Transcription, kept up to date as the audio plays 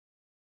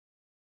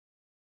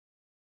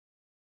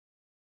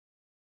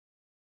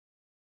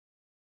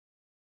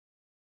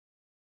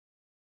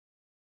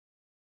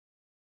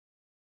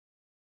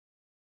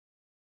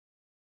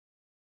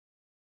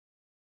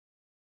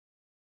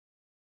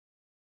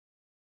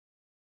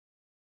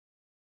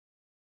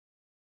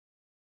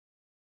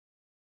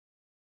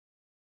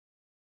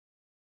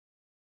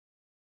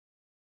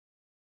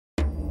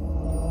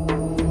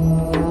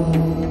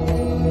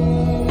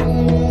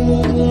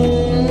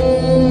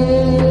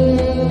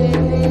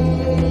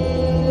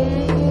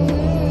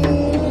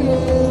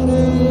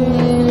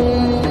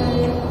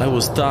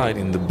tied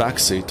in the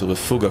backseat of a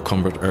Fuga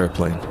combat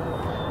airplane.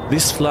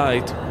 This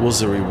flight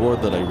was a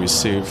reward that I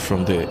received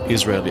from the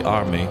Israeli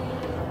army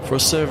for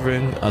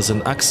serving as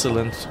an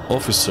excellent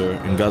officer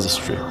in Gaza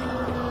Strip.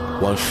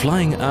 While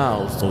flying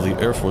out of the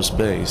Air Force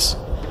Base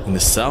in the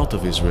south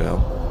of Israel,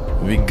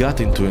 we got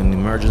into an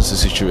emergency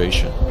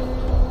situation.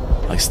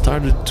 I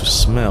started to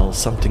smell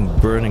something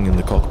burning in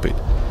the cockpit.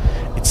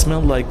 It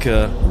smelled like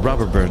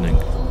rubber burning.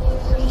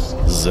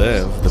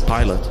 Zev, the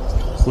pilot,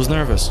 was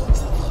nervous.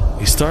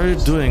 He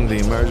started doing the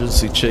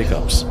emergency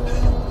checkups.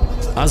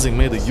 As he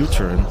made a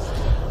U-turn,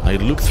 I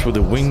looked through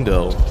the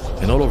window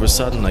and all of a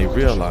sudden I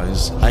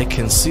realized I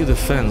can see the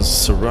fence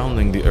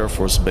surrounding the Air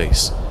Force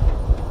Base,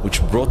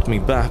 which brought me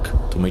back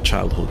to my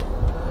childhood.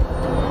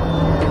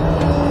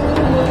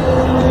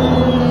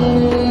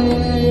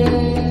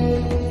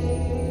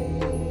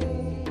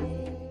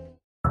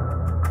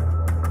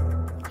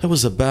 I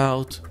was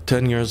about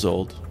 10 years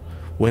old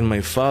when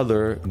my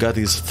father got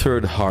his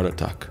third heart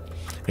attack,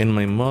 and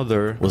my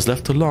mother was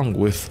left alone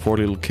with 4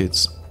 little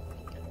kids.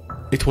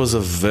 It was a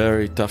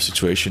very tough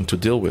situation to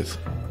deal with,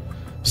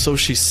 so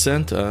she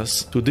sent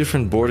us to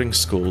different boarding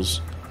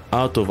schools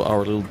out of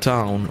our little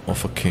town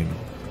of Akim.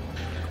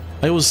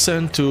 I was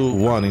sent to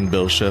one in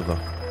Be'er Sheva.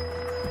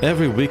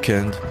 Every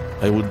weekend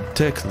I would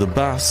take the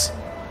bus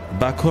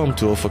back home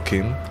to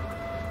Ofakim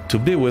to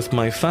be with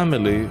my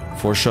family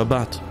for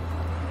Shabbat.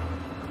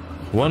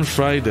 One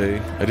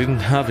Friday I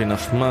didn't have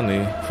enough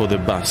money for the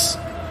bus,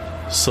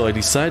 so I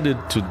decided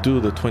to do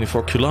the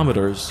 24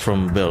 kilometers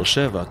from Be'er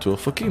Sheva to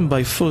Ofakim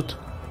by foot.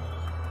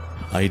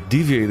 I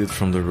deviated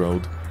from the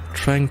road,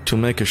 trying to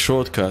make a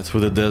shortcut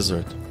through the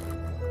desert.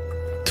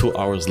 2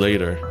 hours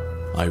later,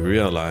 I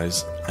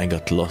realized I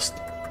got lost.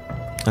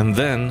 And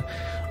then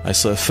I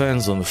saw a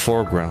fence on the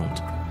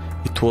foreground.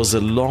 It was a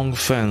long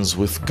fence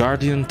with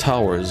guardian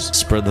towers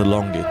spread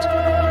along it.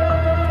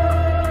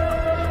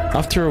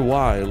 After a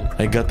while,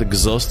 I got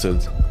exhausted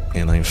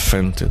and I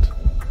fainted.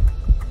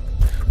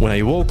 When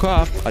I woke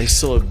up, I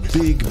saw a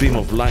big beam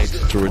of light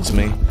towards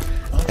me,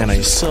 and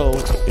I saw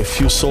a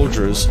few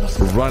soldiers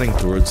running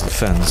towards the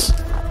fence.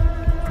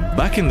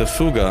 Back in the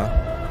Fuga,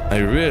 I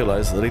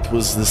realized that it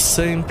was the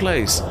same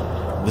place,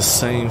 the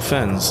same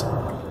fence,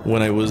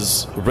 when I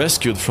was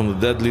rescued from the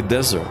deadly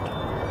desert.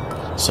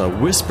 So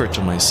I whispered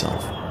to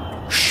myself,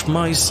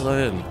 Shema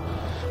Israel.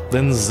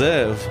 Then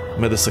Zev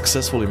made a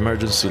successful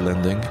emergency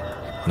landing,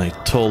 and I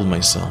told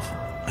myself,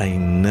 I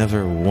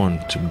never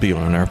want to be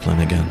on an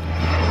airplane again.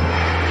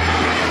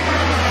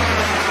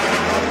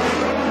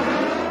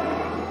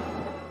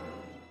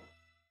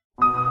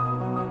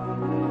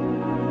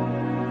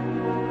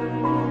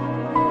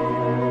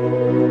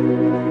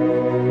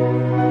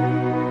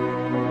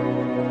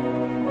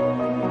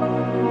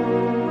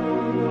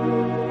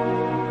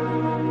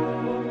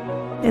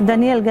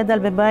 דניאל גדל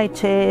בבית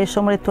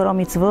ששומרי תורה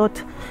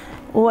ומצוות.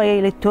 הוא היה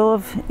ילד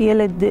טוב,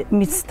 ילד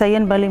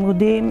מצטיין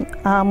בלימודים,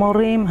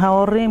 המורים,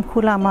 ההורים,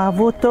 כולם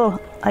אהבו אותו,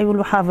 היו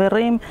לו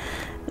חברים,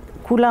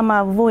 כולם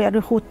אהבו,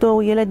 יעריכו אותו,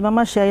 הוא ילד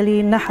ממש שהיה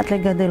לי נחת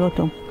לגדל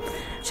אותו.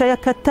 כשהיה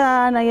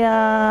קטן,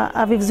 היה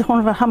אביו זיכרון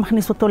לברכה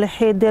מכניס אותו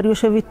לחדר,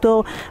 יושב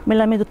איתו,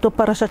 מלמד אותו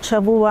פרשת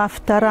שבוע,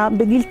 הפטרה.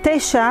 בגיל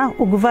 9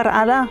 הוא כבר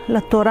עלה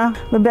לתורה,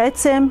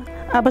 ובעצם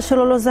אבא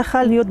שלו לא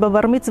זכה להיות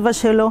בבר מצווה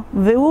שלו,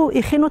 והוא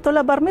הכין אותו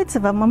לבר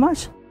מצווה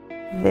ממש.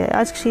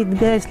 ואז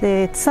כשהתגייס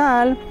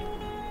לצה"ל,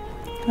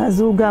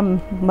 אז הוא גם,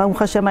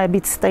 ברוך השם, היה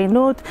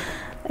בהצטיינות,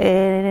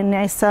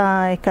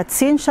 נעשה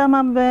קצין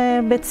שם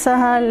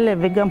בצה"ל,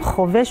 וגם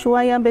חובש הוא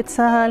היה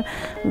בצה"ל,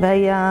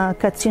 והיה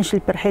קצין של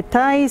פרחי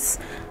טייס,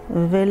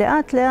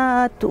 ולאט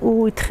לאט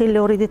הוא התחיל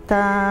להוריד את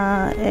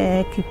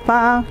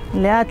הכיפה,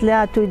 לאט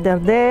לאט הוא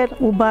הידרדר,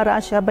 הוא בא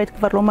ראה שהבית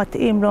כבר לא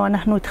מתאים לו,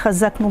 אנחנו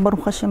התחזקנו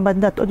ברוך השם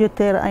בדת עוד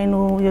יותר,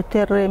 היינו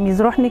יותר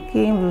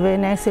מזרוחניקים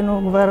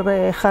ונעשינו כבר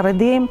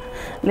חרדים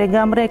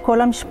לגמרי,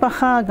 כל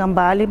המשפחה, גם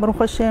בעלי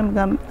ברוך השם,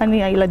 גם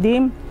אני,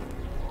 הילדים,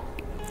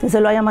 זה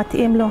לא היה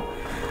מתאים לו,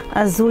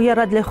 אז הוא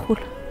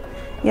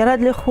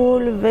ירד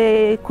לחול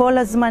וכל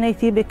הזמן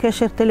הייתי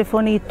בקשר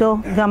טלפוני איתו,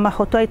 גם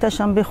אחותו הייתה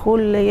שם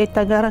בחול, היא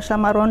הייתה גרה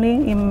שם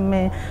ארוני עם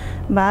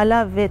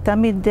בעלה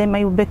ותמיד הם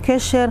היו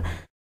בקשר.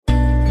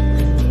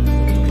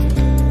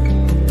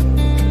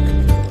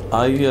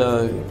 I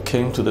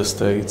came to the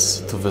States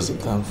to visit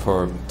them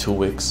for 2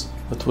 weeks.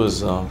 It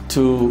was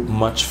too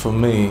much for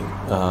me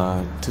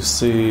to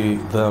see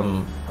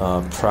them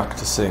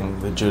practicing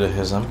the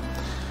Judaism.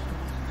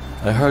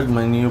 I heard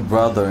my new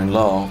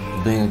brother-in-law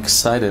being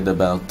excited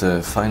about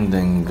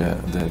finding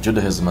the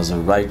Judaism as a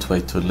right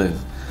way to live.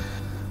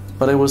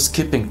 But I was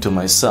keeping to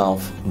myself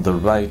the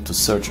right to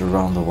search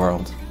around the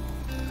world,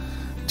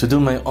 to do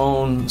my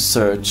own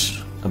search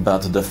about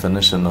the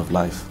definition of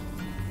life.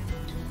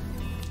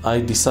 I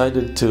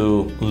decided to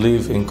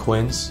live in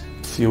Queens.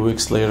 A few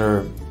weeks later,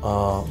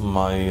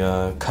 my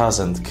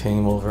cousin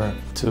came over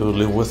to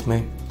live with me.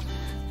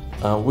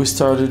 We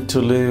started to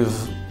live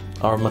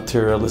our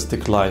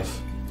materialistic life.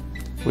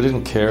 We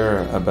didn't care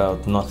about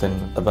nothing,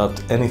 about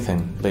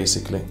anything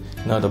basically.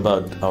 Not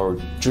about our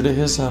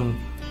Judaism,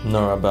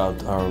 nor about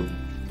our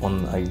on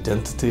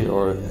identity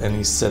or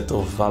any set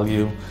of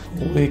value.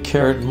 We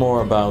cared more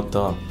about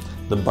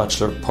the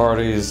bachelor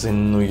parties in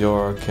New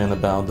York and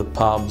about the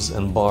pubs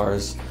and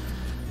bars,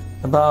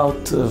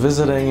 about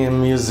visiting in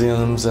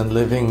museums and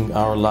living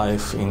our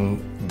life in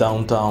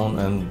downtown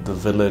and the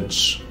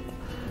village,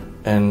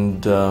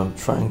 and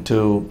trying to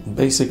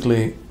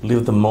basically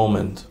live the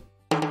moment.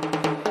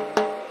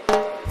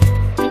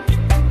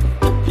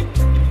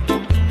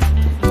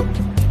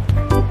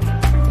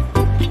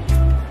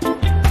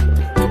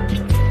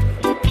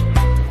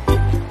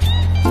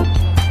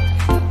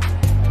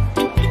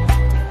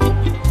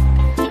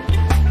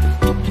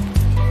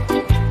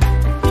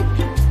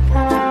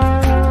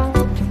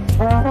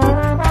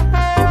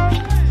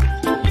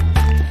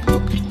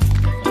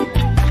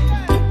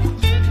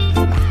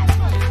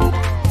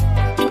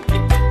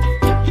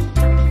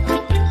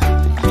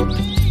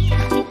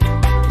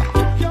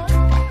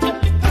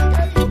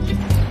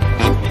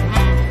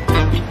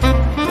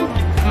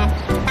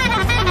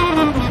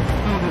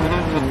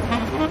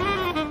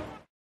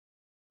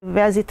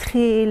 ואז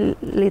התחיל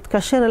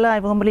להתקשר אליי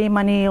ואומר לי אם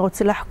אני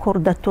רוצה לחקור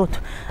דתות,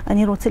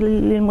 אני רוצה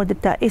ללמוד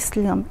את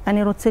האסלאם,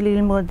 אני רוצה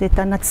ללמוד את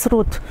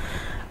הנצרות.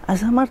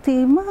 אז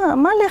אמרתי,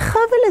 מה לך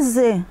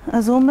ולזה?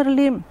 אז הוא אומר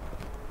לי,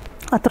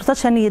 את רוצה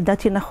שאני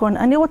ידעתי נכון?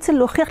 אני רוצה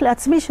להוכיח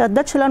לעצמי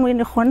שהדת שלנו היא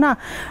נכונה.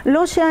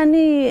 לא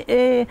שאני,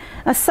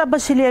 הסבא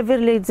שלי העביר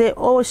לי את זה,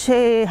 או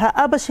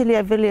שהאבא שלי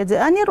העביר לי את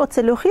זה. אני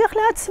רוצה להוכיח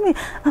לעצמי.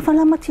 אבל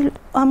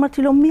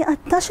אמרתי לו, מי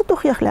אתה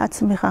שתוכיח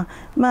לעצמך?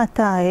 מה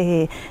אתה,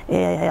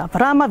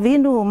 אברהם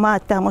אבינו? מה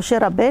אתה, משה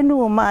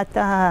רבנו? מה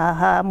אתה,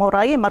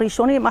 המוראים,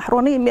 הראשונים,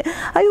 האחרונים?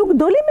 היו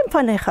גדולים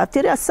מפניך.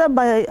 תראה,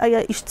 הסבא היה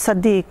איש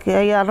צדיק,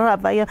 היה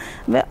רב, היה...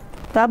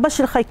 ואבא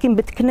שלך הקים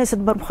בית כנסת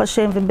ברוך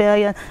השם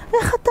ובעיה.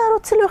 איך אתה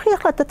רוצה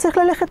להוכיח לה? אתה צריך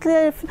ללכת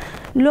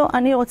לא,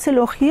 אני רוצה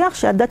להוכיח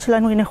שהדת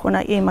שלנו היא נכונה.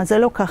 אמא, זה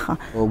לא ככה.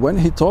 When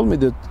he told me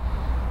that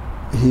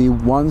he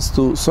wants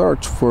to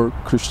search for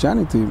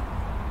Christianity,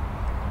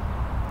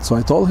 so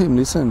I told him,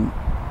 listen,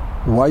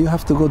 why you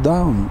have to go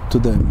down to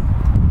them?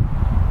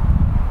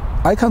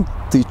 I can't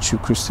teach you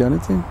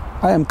Christianity.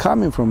 I am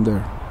coming from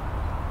there.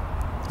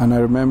 And I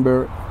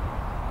remember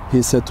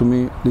he said to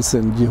me,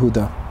 listen,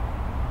 Yehuda,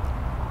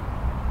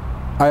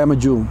 I am a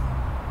Jew.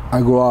 I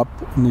grew up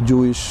in a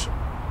Jewish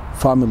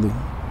family.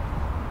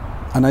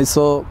 And I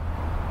saw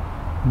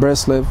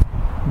Breslev,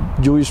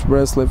 Jewish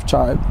Breslev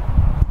child,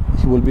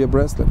 he will be a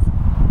Breslev.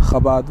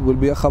 Chabad will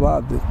be a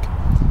Chabadnik.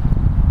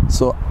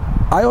 So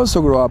I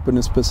also grew up in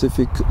a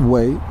specific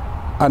way,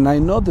 and I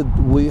know that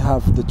we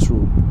have the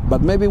truth,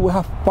 but maybe we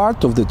have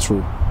part of the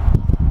truth.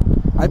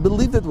 I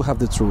believe that we have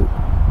the truth,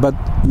 but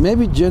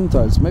maybe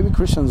Gentiles, maybe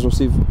Christians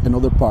receive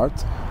another part,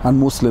 and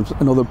Muslims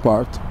another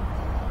part.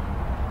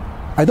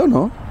 I don't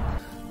know.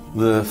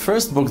 The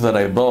first book that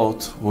I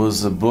bought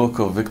was a book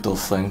of Viktor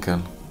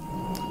Frankl.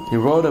 He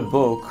wrote a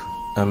book,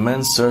 A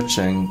Man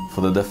Searching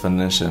for the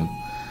Definition.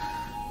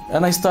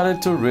 And I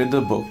started to read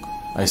the book.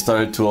 I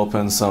started to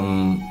open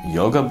some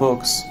yoga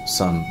books,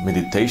 some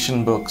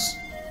meditation books,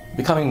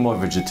 becoming more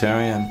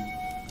vegetarian.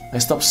 I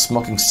stopped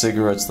smoking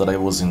cigarettes that I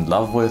was in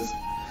love with.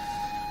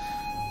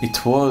 It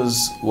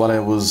was while I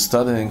was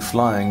studying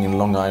flying in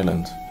Long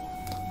Island.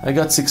 I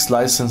got 6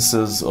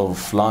 licenses of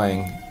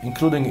flying,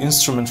 including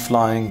instrument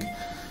flying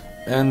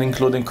and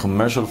including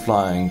commercial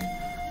flying,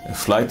 a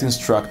flight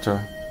instructor.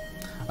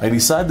 I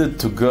decided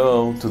to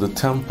go to the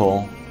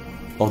temple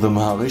of the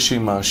Maharishi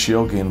Mahesh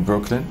Yogi in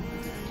Brooklyn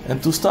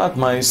and to start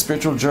my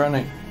spiritual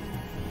journey.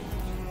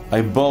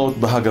 I bought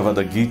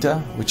Bhagavad Gita,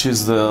 which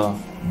is the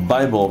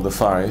Bible of the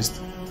Far East,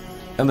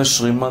 and the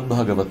Srimad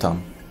Bhagavatam.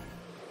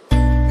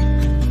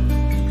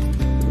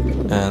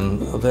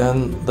 And then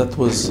that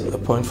was a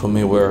point for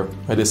me where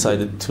I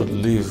decided to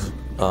leave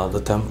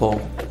the temple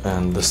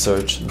and the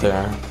search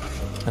there,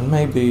 and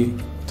maybe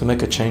to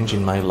make a change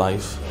in my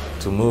life,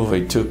 to move.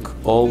 I took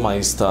all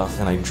my stuff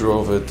and I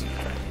drove it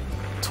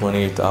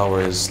 28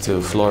 hours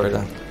to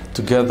Florida,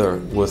 together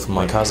with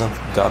my cousin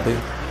Gabi.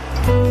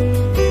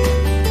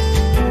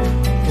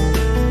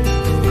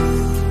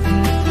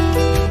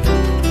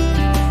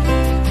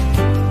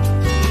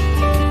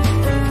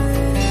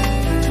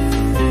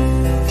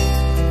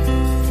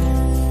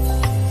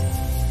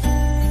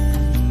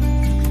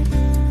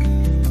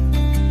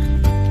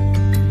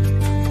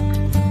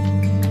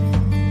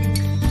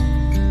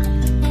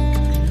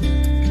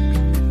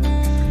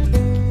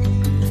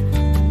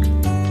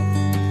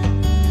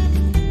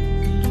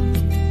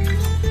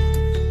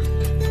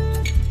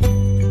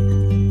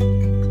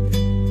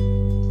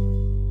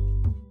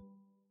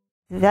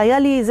 והיה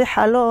לי איזה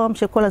חלום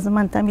שכל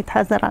הזמן תמיד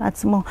חזר על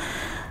עצמו.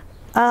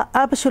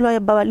 אבא שלו היה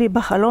בא לי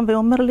בחלום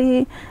ואומר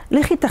לי,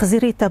 לכי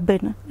תחזירי את הבן,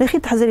 לכי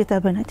תחזירי את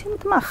הבן. הייתי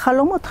אומרת, מה,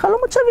 חלומות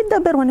שווה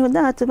לדבר, ואני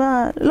יודעת,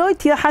 לא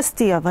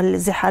התייחסתי, אבל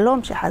זה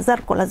חלום שחזר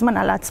כל הזמן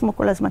על עצמו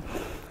כל הזמן.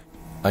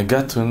 I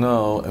got to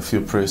know a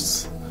few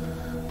priests.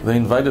 They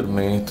invited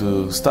me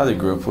to study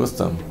group with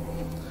them.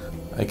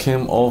 I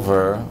came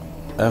over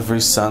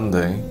every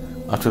Sunday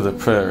after the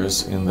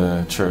prayers in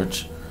the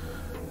church.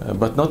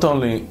 But not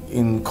only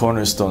in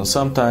Cornerstone,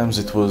 sometimes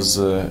it was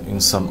in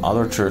some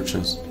other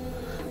churches.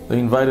 They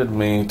invited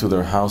me to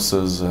their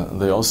houses.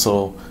 They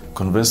also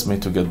convinced me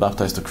to get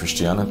baptized to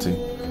Christianity.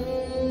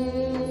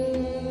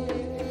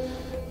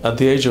 At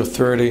the age of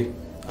 30,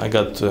 I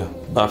got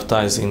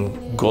baptized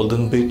in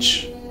Golden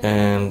Beach,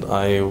 and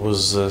I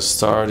was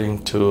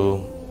starting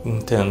to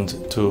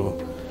attend to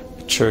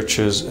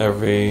churches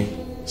every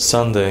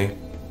Sunday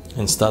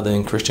and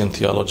studying Christian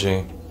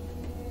theology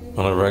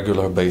on a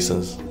regular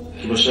basis.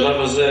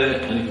 בשלב הזה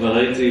אני כבר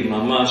הייתי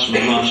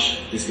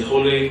ממש,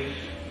 תסלחו לי,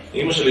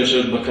 אמא שלי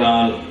יושבת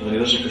בקהל, ואני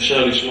יודע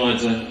שקשה לשמוע את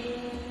זה,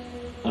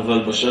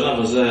 אבל בשלב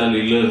הזה היה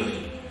לי לב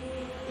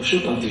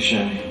פשוט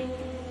אנטישמי.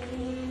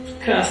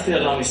 כעסתי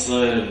על עם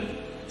ישראל,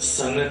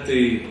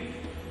 שנאתי.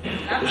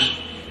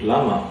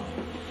 למה?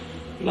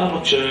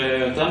 למה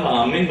כשאתה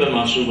מאמין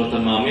במשהו, ואתה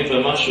מאמין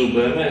במשהו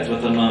באמת,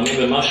 ואתה מאמין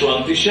במשהו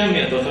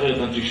אנטישמי, אתה הופך להיות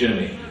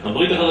אנטישמי.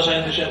 הברית החדשה היא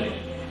אנטישמית.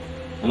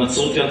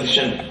 הנצרות היא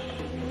אנטישמית.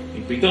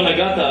 אם פתאום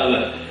הגעת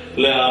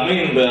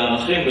להאמין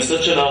בערכים,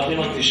 בסט של ערכים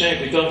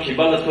אנטישמיים, פתאום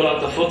קיבלת את כל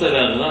ההטפות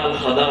האלה, רעל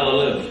חדר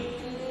ללב.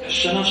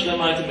 שנה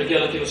שלמה הייתי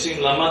מגיע לכינוסים,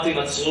 למדתי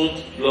נצרות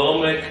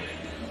לעומק,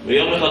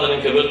 ויום אחד אני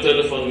מקבל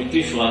טלפון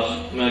מתפרח,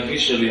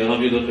 מהגיש שלי,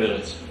 הרב יהודה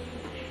פרץ.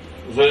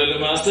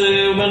 ולמעשה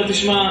הוא אומר לי,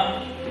 תשמע,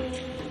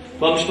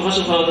 במשפחה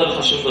שלך לא יודע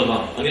לך שום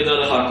דבר, אני יודע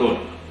לך הכל.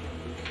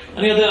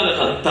 אני יודע לך,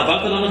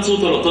 טבעת לנצרות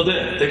או לא? תודה,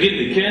 תגיד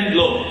לי, כן,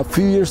 לא. A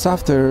few years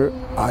after,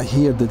 I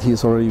hear that he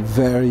is already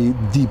very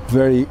deep,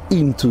 very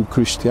into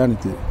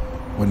Christianity.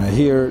 When I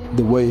hear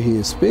the way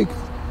he speaks,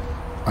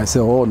 I say,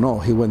 oh no,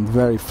 he went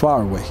very far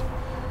away.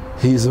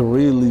 He's a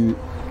really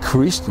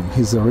Christian,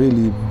 he's a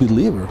really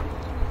believer.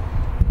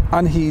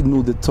 And he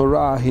knew the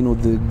Torah, he knew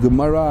the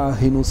Gemara,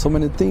 he knew so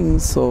many things,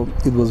 so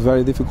it was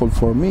very difficult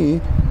for me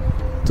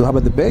to have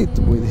a debate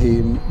with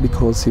him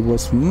because he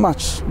was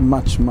much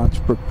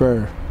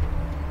prepared.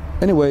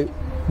 Anyway,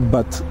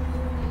 but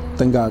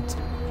thank God.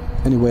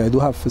 Anyway, I do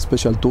have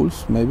special tools,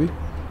 maybe,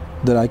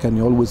 that I can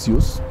always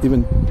use, even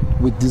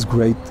with these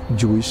great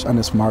Jewish and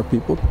smart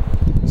people.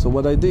 So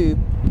what I did,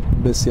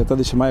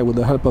 with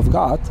the help of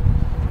God,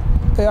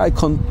 I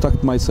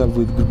contact myself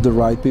with the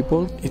right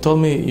people. He told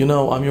me, you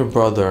know, I'm your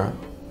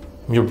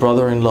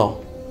brother-in-law.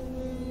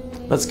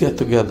 Let's get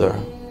together.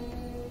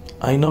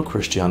 I know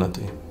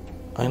Christianity.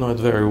 I know it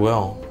very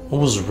well. I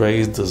was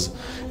raised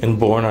and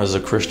born as a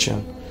Christian.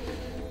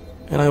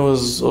 And I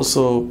was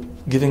also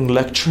giving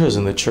lectures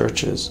in the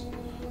churches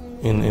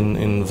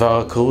in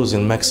Veracruz,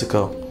 in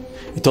Mexico.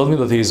 He told me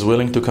that he is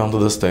willing to come to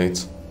the States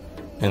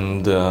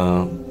and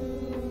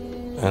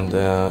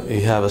he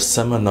have a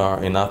seminar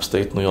in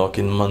upstate New York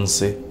in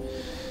Muncie.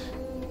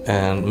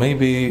 And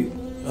maybe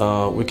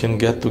we can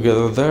get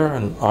together there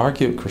and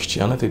argue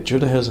Christianity,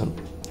 Judaism.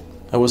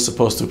 I was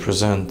supposed to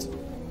present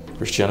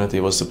Christianity,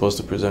 I was supposed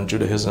to present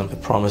Judaism. I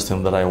promised him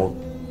that I will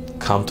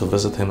come to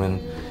visit him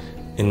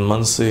in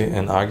Muncie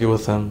and argue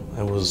with him.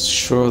 I was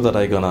sure that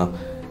I'm gonna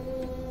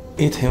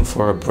eat him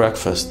for a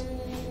breakfast.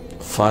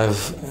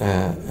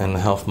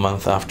 5.5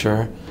 months after,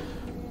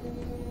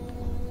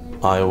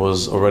 I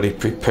was already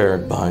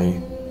prepared by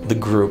the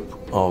group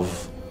of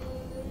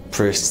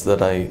priests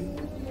that I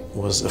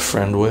was a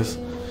friend with.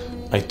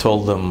 I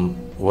told them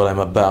what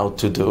I'm about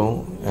to do,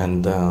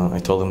 and I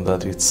told them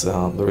that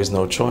there is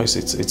no choice.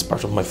 It's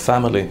part of my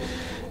family.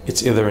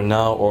 It's either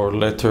now or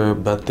later,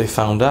 but they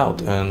found out,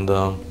 and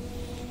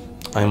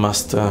I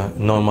must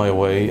know my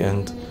way.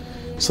 And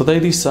so they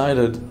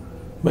decided,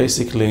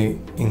 basically,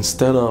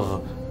 instead of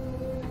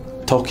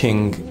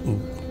talking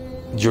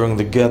during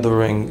the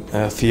gathering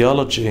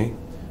theology,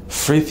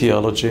 free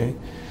theology,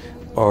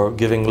 or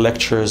giving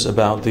lectures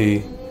about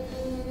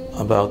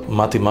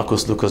Matthew,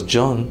 Marcus, Lucas,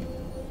 John,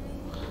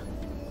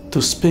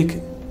 to speak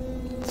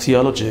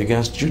theology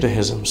against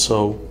Judaism so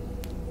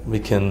we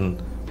can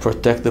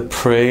protect the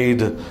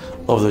parade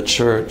of the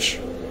church.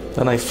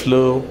 Then I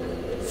flew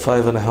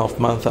 5.5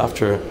 months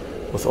after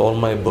with all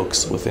my books,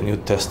 with the New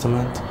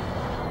Testament,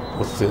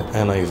 with the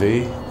NIV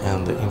and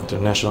the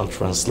international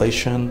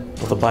translation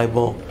of the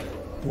Bible,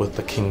 with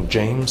the King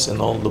James and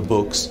all the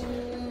books.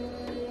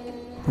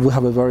 We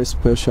have a very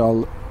special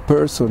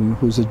person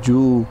who is a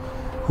Jew,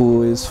 who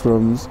is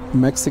from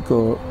Mexico,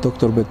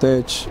 Dr.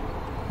 Betech,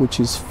 which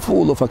is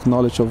full of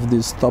knowledge of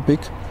this topic.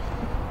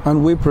 And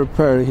we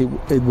prepared,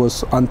 it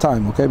was on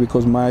time, okay,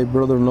 because my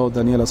brother-in-law,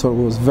 Daniel Asore,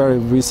 was a very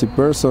busy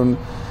person,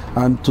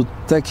 and to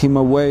take him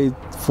away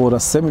for a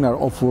seminar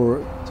or for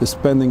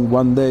spending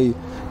one day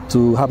to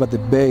have a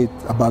debate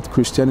about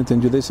Christianity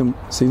and Judaism,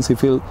 since he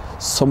feels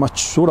so much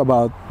sure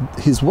about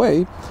his way,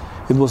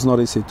 it was not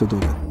easy to do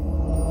that.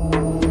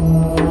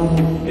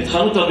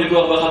 התחלנו את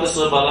הוויכוח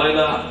ב-11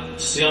 בלילה,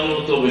 סיימנו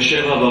אותו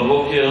ב-7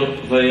 בבוקר,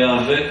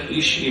 ויאבק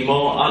איש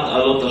עמו עד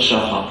עלות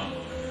השחר.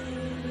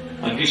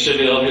 הגיש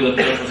שלי, הרב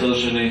יהודה פרץ בצד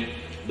השני,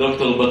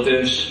 דוקטור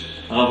בתש,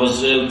 הרב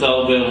עזריאל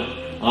טאובר,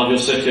 הרב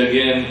יוסף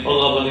יגן,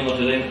 עוד רבנים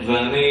אחרים,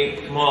 ואני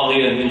כמו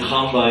אריה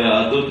נלחם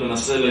ביהדות,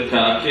 מנסה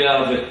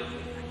לקעקע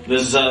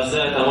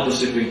ולזעזע את אמות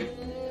הסיפים.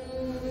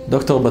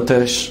 Dr.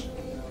 Batesh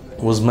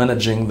was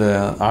managing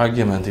the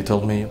argument. He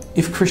told me,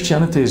 if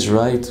Christianity is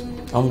right,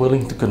 I'm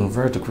willing to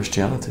convert to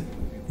Christianity.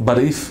 But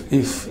if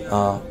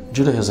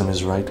Judaism is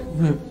right,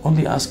 we're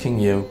only asking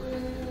you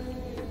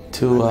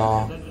to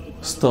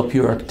stop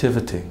your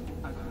activity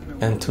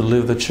and to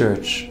leave the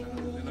church.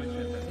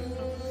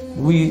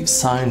 We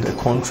signed a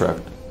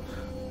contract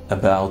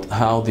about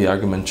how the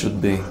argument should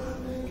be.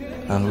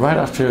 And right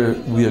after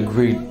we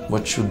agreed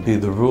what should be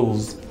the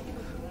rules,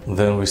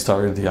 then we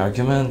started the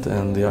argument,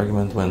 and the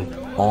argument went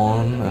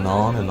on and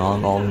on and on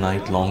all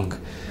night long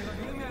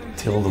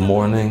till the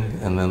morning,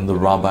 and then the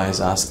rabbis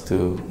asked to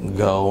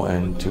go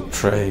and to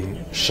pray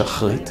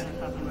Shachrit,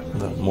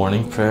 the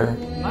morning prayer.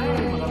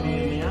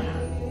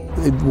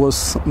 It was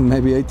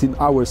maybe 18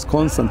 hours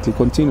constantly,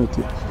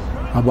 continually,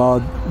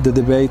 about the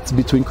debate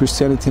between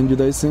Christianity and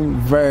Judaism.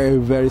 Very,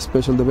 very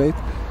special debate.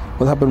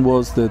 What happened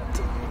was that,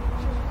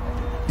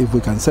 if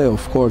we can say,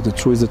 of course, the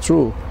truth is the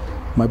truth,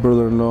 my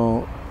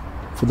brother-in-law,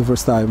 for the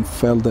first time,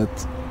 felt that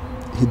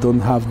he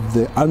don't have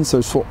the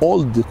answers for all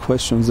the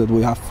questions that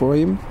we have for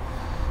him.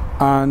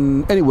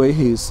 And anyway,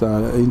 he's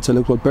an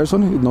intellectual person.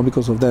 Not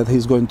because of that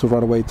he's going to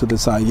run away to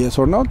decide yes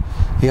or not.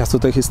 He has to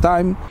take his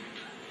time.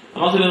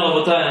 אמרתי להם,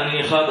 רבותיי,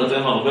 אני אחד,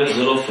 אתם הרבה,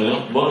 זה לא פייר,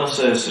 בואו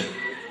נעשה עסק.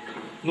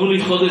 תנו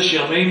לי חודש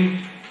ימים,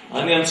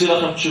 אני אמציא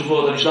לכם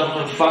תשובות, אני אשלח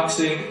לכם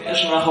פקסים,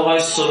 יש מאחוריי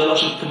סוללה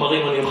של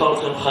כמרים, אני אוכל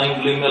אתכם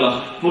חיים בלי מלח,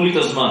 תנו לי את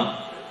הזמן.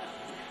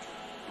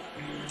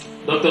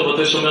 דוקטור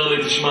בטש אומר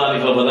לי, תשמע,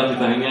 אני כבר בדקתי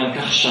את העניין,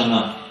 קח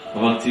שנה,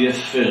 אבל תהיה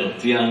פייר,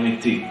 תהיה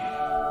אמיתי.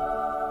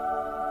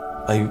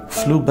 I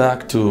flew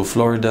back to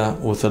Florida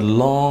with a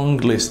long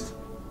list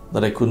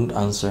that I couldn't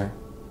answer,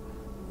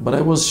 but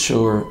I was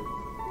sure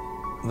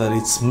that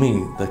it's me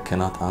that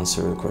cannot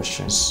answer the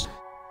questions.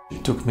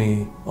 It took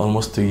me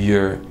almost a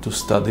year to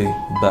study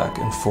back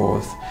and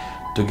forth,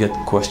 to get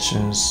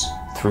questions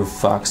through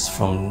fax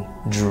from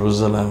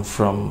Jerusalem,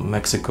 from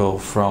Mexico,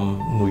 from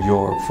New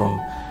York, from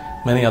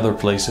many other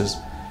places.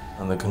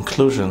 And the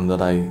conclusion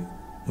that I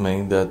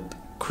made, that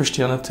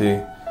Christianity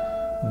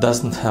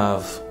doesn't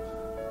have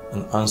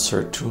an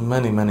answer to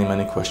many, many,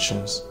 many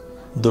questions.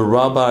 The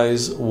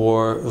rabbis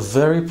were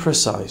very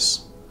precise,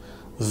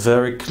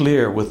 very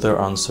clear with their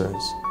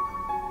answers.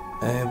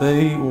 And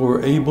they were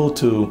able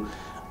to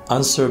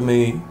answer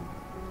me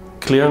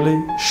clearly,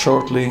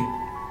 shortly,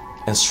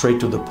 and straight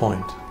to the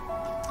point.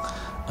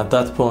 At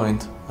that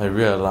point, I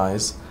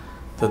realized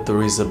that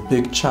there is a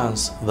big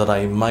chance that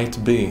I might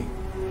be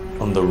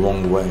on the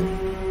wrong way.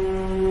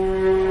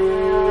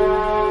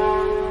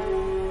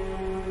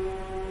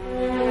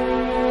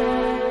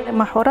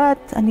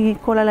 למחרת אני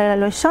כל הלילה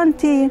לא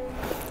ישנתי,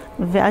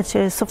 ועד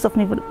שסוף סוף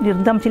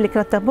נרדמתי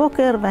לקראת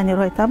הבוקר, ואני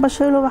רואה את אבא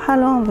שלו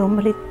בחלום, והוא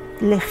אומר לי,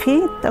 לכי,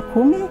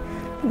 תקומי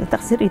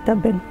ותחזירי את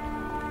הבן.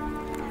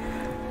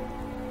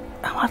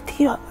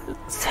 אמרתי,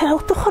 זה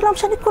אותו חלום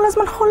שאני כל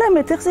הזמן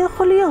חולמת, איך זה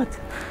יכול להיות?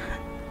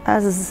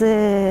 אז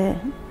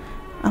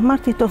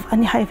אמרתי, טוב,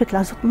 אני חייבת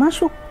לעשות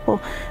משהו פה.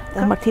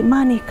 אמרתי,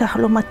 מה אני אקח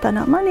לו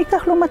מתנה? מה אני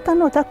אקח לו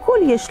מתנות? הכל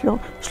יש לו.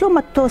 יש לו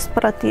מטוס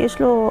פרטי,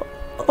 יש לו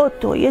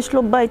אוטו, יש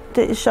לו בית,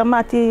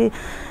 שמעתי,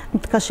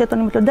 מתקשרת,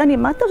 אני אומרת לו, דני,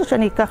 מה אתה רוצה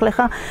שאני אקח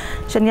לך,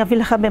 שאני אביא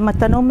לך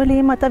במתנה? הוא אומר לי,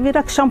 אמא, תביא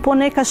רק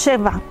שמפוני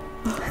כשבע.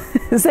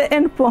 זה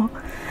אין פה.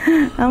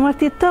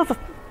 אמרתי, טוב.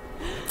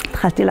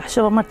 התחלתי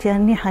לחשוב, אמרתי,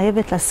 אני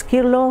חייבת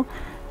להזכיר לו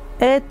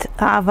את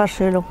העבר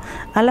שלו.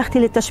 הלכתי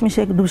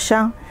לתשמישי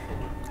קדושה,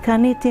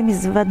 קניתי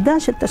מזוודה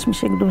של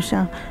תשמישי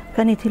קדושה,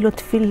 קניתי לו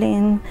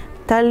תפילין,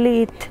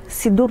 טלית,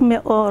 סידור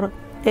מאור,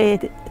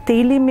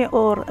 תהילים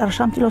מאור,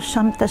 רשמתי לו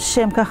שם את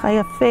השם ככה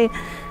יפה,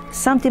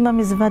 שמתי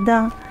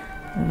במזוודה,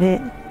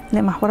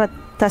 ולמחרת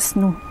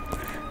טסנו.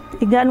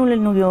 הגענו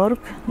לניו יורק,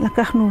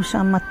 לקחנו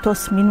שם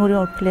מטוס מניו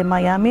יורק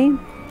למיימי,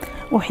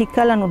 הוא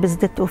חיכה לנו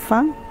בשדה תעופה.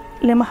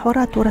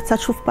 למחרת הוא רצה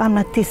שוב פעם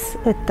להטיס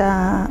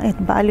את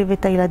בעלי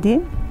ואת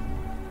הילדים,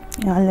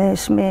 על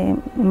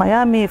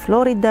מיימי,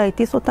 פלורידה,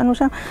 הטיס אותנו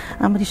שם.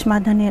 אמרתי, שמע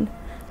דניאל,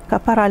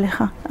 כפר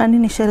עליך, אני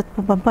נשארת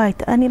פה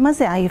בבית, אני מה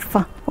זה עייפה,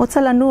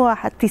 רוצה לנוח,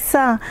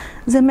 הטיסה,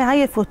 זה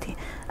מעייף אותי.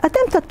 אתם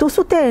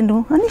תטוסו,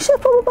 תהנו, אני אשאר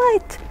פה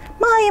בבית.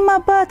 מה אמא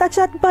בת, עד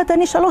שאת בת,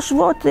 אני 3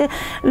 שבועות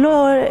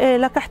לא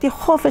לקחתי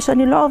חופש,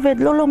 אני לא עובד,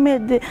 לא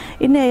לומד.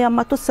 הנה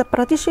המטוס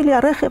הפרטי שלי,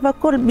 הרכב,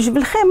 הכל,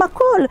 בשבילכם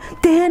הכל,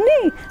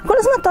 תהני, כל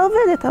הזמן אתה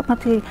עובדת.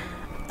 אמרתי,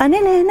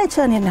 אני נהנית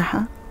שאני נחה,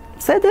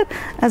 בסדר?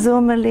 אז הוא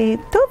אומר לי,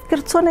 טוב,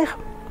 כרצונך.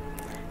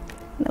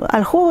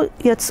 הלכו,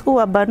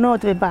 יצאו הבנות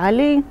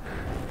ובעלי,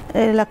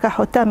 לקח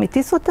אותם,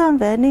 הטיס אותם,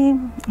 ואני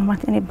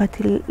אמרתי, אני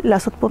באתי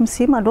לעשות פה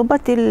משימה, לא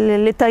באתי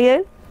לטייל.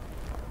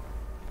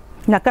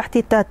 לקחתי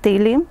את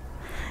התהילים,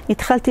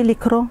 התחלתי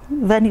לקרוא,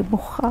 ואני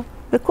בוכה,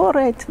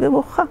 וקוראת,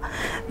 ובוכה,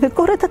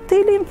 וקוראת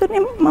התהילים, ואני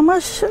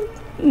ממש,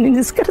 אני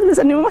נזכרת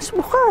בזה, אני ממש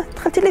בוכה,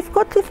 התחלתי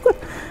לבכות.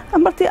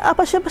 אמרתי,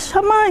 אבא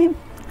שבשמיים,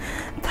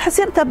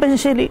 תחזיר את הבן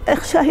שלי,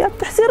 איך שהיה,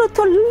 תחזיר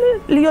אותו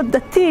להיות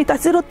דתי,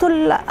 תחזיר אותו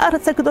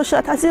לארץ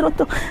הקדושה, תחזיר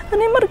אותו.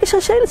 אני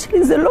מרגישה שהילד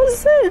שלי זה לא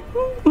זה,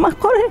 מה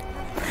קורה?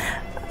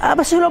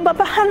 אבא שלו בא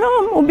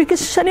בחלום, הוא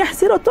ביקש שאני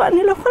אחזיר אותו,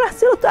 אני לא יכולה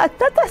להחזיר אותו,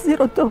 אתה תחזיר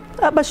אותו,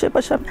 אבא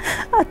שבשם,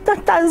 אתה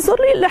תעזור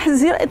לי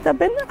להחזיר את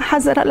הבן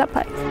חזרה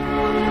לבית.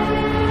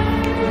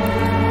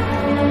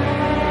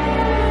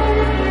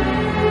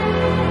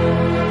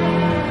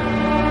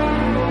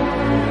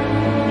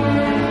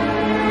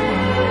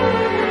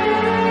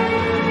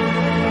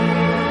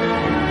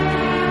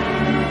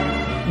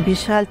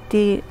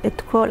 בישלתי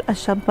את כל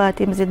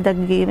השבת, אם זה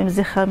דגים, אם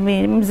זה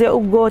חמין, אם זה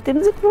עוגות,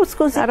 אם זה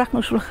קוסקוס.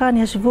 ערכנו שולחן,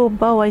 ישבו,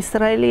 באו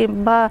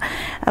הישראלים, בא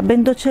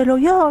הבן דוד שלו,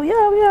 יאו,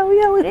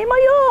 אמא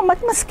יום,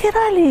 את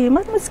מזכירה לי,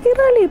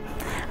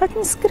 את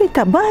מזכירי את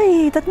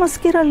הבית, את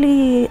מזכירה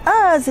לי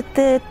אז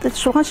את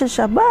שולחן של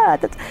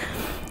שבת.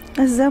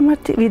 אז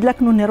אמרתי,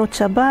 והדלקנו נרות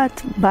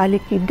שבת, בעלי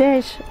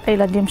קידש,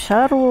 הילדים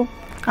שרו,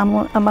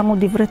 אמרנו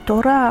דברי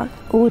תורה,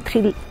 הוא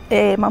התחיל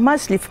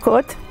ממש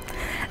לבכות,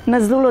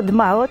 נזלו לו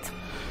דמעות.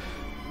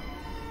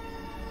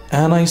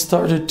 And I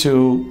started to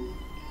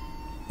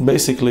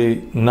basically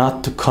not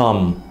to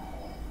come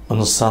on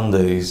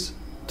Sundays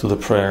to the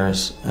prayers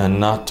and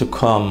not to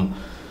come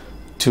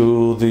to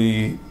the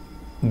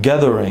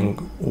gathering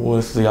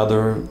with the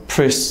other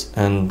priests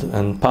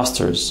and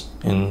pastors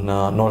in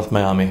North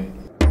Miami.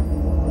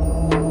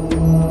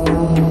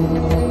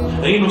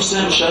 אני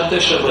נוסע בשעה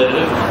 9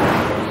 בערב,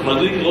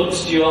 מדליק רוד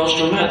סטיואר,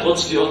 שומע את רוד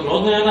סטיואר,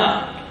 מאוד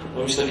נהנה.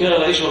 ומסתכל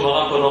על האיש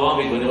במראה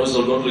הפנורמית ואני רואה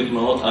זולגות לי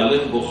דמעות,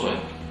 הלב בוכה.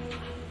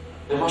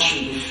 זה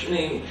משהו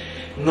בפנים,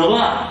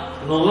 נורא.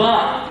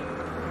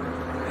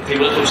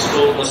 הייתי ברכב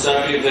ספורט,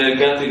 נסעתי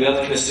והגעתי ליד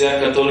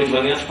הכנסייה הקתולית,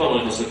 ואני אף פעם לא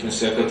נכנס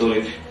לכנסייה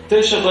הקתולית.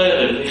 9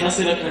 בערב,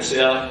 נכנסתי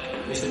לכנסייה,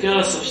 מסתכל על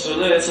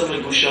הספסלי עץ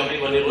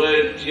המגושמים, אני רואה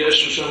את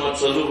ישו שם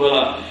צלוב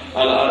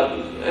על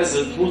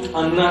איזה דמות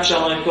ענק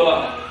שם עם כל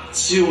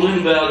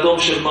ציורים באדום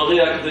של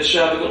מריה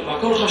הקדשה,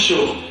 והכל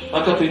חשוך,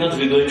 רק הפינת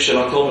וידועים של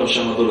הכומר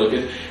שם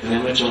דולקת. אני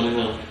עמד שם, אני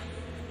אומר,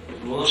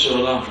 ריבונו של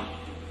עולם,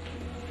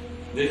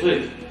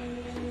 בעברית,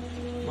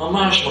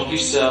 ממש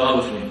מרגיש שערה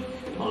בפנים,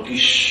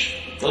 מרגיש,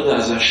 לא יודע,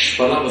 איזו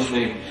השפלה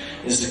בפנים,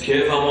 איזה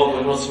כאב עמוק,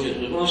 ואני מעצמי,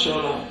 ריבונו של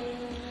עולם,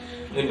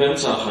 אני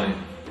באמצע החיים,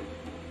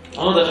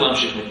 אני לא יודע איך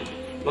להמשיך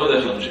מפה,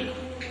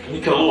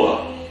 אני קרוע,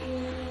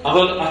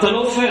 אבל אתה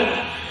לא פייר.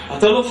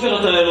 אתה לא פייר,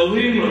 אתה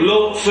אלוהים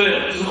לא פייר.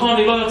 נכון,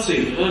 אני לא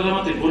יציב.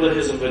 למדתי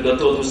בודהיזם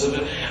ודתות וזה.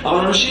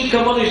 אבל אנשים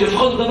כמוני,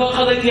 לפחות דבר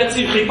אחד הייתי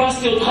יציב.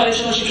 חיפשתי אותך,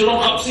 יש אנשים שלא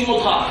מחפשים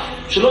אותך,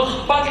 שלא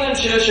אכפת להם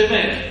שיש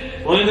אמת.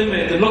 או אין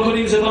אמת, הם לא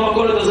קונים זה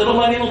במכולת, אז זה לא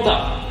מעניין אותם.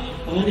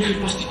 אבל אני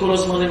חיפשתי כל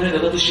הזמן אמת,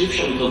 ידעתי שאי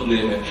אפשר לחיות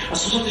בלי אמת.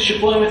 אז חשבתי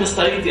שפה אמת, אז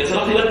טעיתי. אז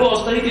הלכתי לפה,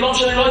 אז טעיתי, לא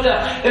משנה, לא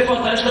יודע. איפה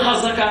אתה, יש לך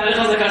זקן, אין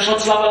לך זקן, יש לך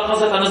צלב על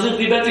החזה, אתה נזיר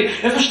טיבטי.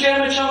 איפה שתהיה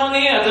אמת שם אני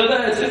אהיה, אתה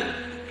יודע את זה.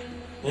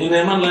 אני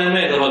נאמן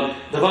לאמת, אבל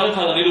דבר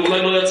אחד, אני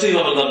אולי לא יציב,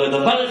 אבל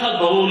דבר אחד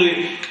ברור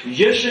לי,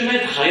 יש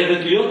אמת, חייבת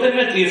להיות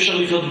אמת, אי אפשר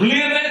לחיות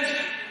בלי אמת,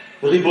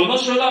 וריבונו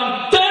של עולם,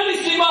 תן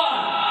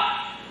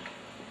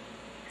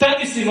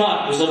לי סימן,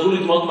 וזרקו לי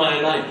דמעות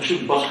מהעיניים,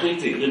 פשוט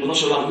בכיתי, ריבונו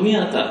של עולם,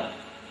 מי אתה?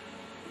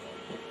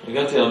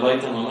 הגעתי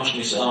הביתה, ממש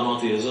נסער,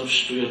 אמרתי, עזוב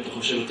שטויות, אתה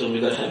חושב יותר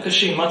מדי, חיים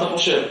קשים, מה אתה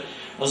חושב?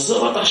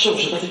 עזוב, אתה חשוב,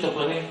 שתתי את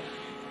הפנים,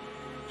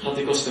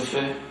 אכלתי כוס קפה,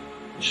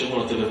 ישבו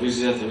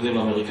לטלוויזיה, אתם יודעים,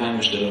 לאמריקאים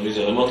יש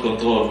טלוויזיה, רמוט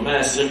קונטרול,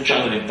 120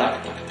 צ'אנלים, טק.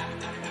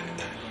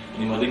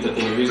 אני מדליק את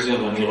הטלוויזיה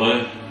ואני רואה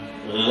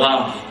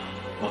רב,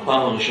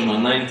 בפעם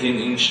הראשונה,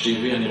 19-inch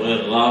TV, אני רואה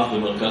רב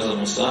במרכז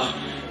המסך,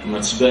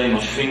 מצביע עם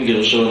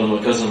הפינגר שלו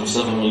במרכז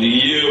המסך, ואומר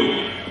לי,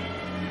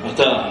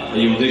 אתה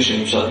היהודי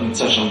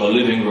שנמצא שם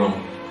בליבינג רום,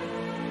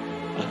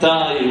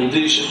 אתה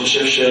היהודי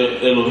שחושב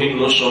שאלוהים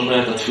לא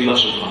שומע את התפילה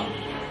שלך,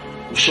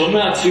 הוא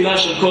שומע התפילה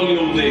של כל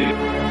יהודי.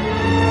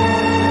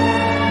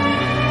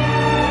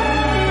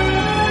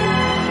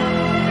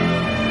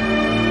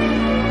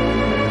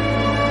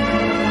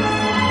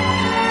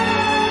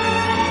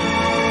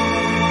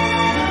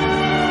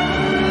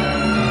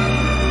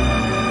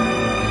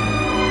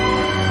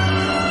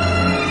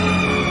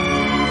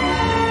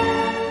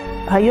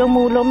 היום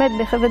הוא לומד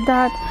בחוות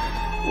דעת,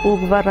 הוא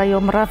כבר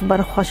היום רב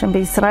ברוך השם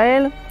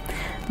בישראל,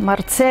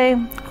 מרצה,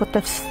 כותב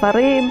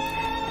ספרים,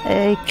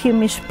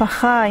 הקים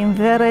משפחה עם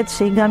ורד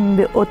שהיא גם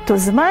באותו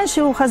זמן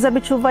שהוא חזר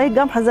בתשובה, היא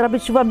גם חזרה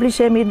בתשובה בלי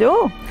שהם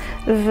ידעו,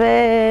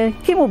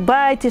 והקימו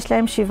בית, יש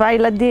להם 7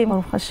 ילדים,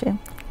 ברוך השם.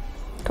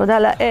 תודה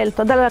לאל,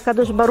 תודה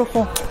לקדוש ברוך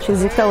הוא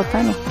שזיכה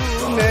אותנו.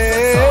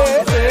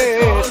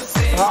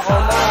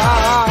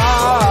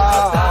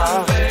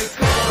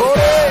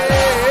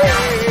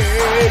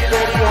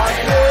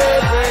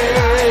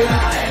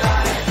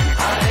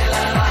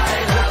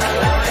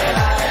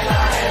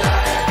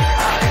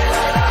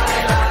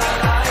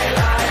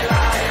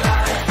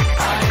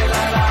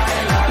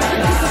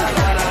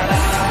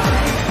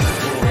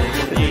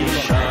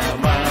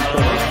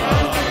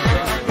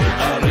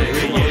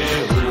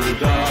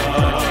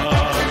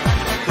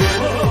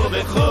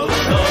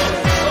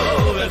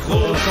 בכל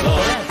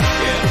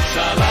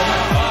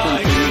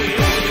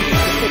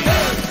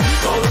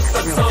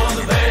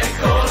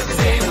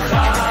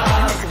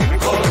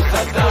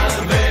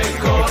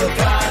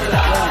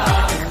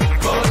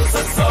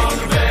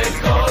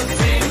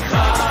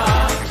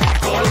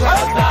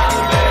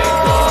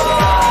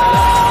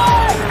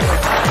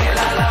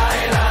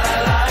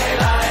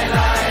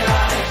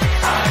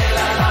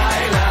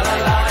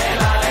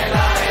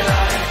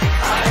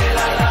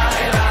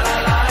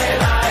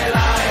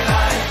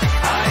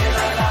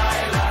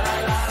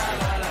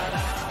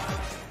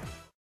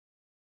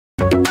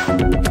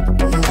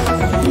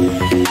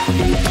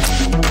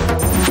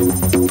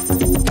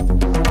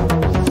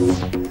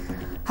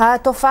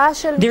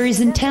There is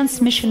intense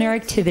missionary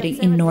activity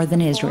in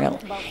northern Israel.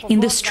 In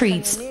the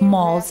streets,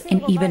 malls,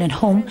 and even at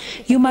home,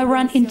 you might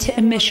run into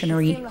a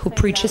missionary who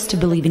preaches to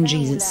believe in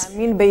Jesus.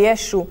 In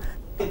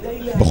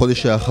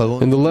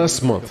the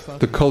last month,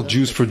 the cult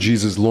Jews for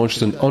Jesus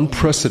launched an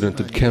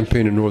unprecedented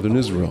campaign in northern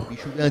Israel.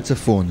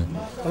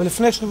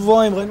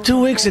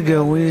 2 weeks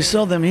ago, we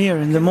saw them here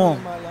in the mall,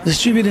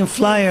 distributing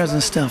flyers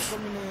and stuff.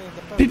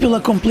 People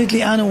are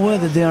completely unaware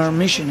that they are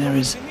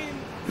missionaries,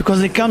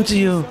 because they come to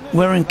you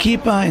wearing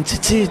kippah and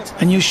tzitzit,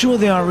 and you're sure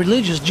they are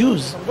religious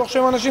Jews. A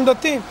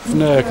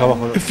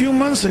few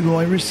months ago,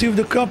 I received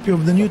a copy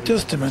of the New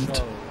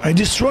Testament. I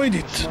destroyed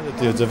it.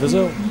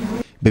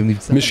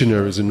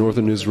 Missionaries in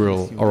northern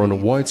Israel are on a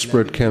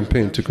widespread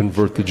campaign to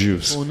convert the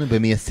Jews.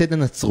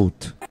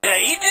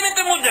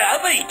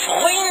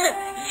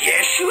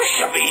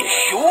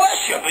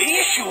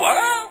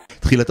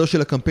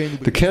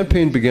 The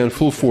campaign began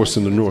full force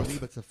in the north.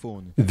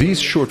 These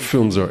short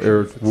films are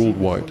aired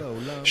worldwide,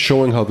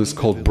 showing how this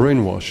cult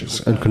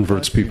brainwashes and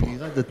converts people.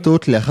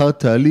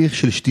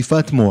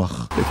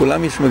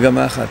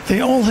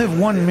 They all have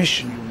one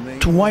mission: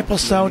 to wipe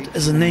us out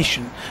as a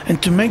nation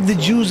and to make the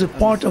Jews a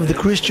part of the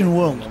Christian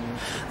world.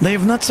 They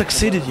have not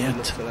succeeded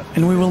yet,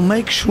 and we will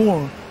make sure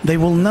they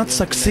will not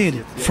succeed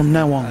from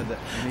now on.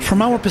 From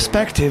our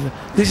perspective,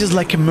 this is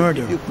like a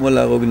murder.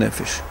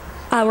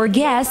 Our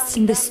guests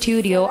in the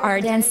studio are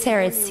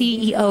Asore,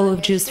 CEO of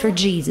Jews for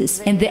Jesus,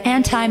 and the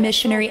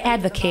anti-missionary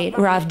advocate,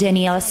 Rav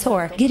Daniel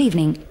Asore. Good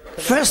evening.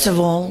 First of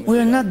all, we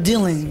are not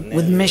dealing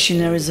with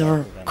missionaries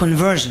or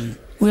conversion.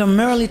 We are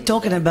merely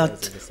talking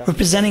about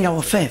representing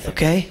our faith,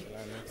 okay?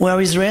 We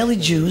are Israeli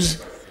Jews,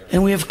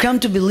 and we have come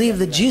to believe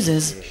that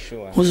Jesus,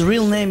 whose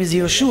real name is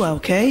Yeshua,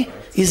 okay,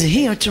 is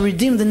here to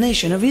redeem the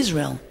nation of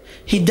Israel.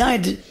 He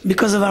died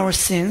because of our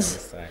sins.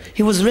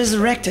 He was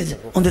resurrected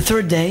on the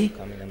third day,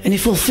 and he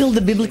fulfilled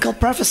the biblical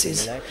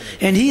prophecies.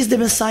 And he is the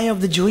Messiah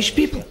of the Jewish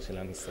people.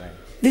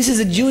 This is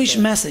a Jewish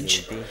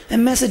message, a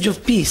message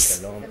of peace.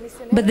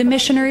 But the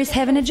missionaries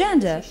have an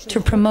agenda to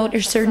promote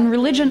a certain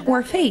religion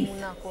or faith,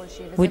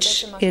 which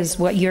is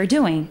what you're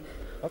doing.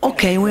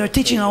 Okay, we are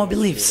teaching our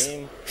beliefs.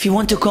 If you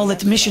want to call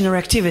it missionary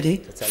activity,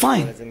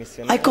 fine.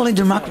 I call it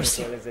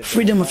democracy,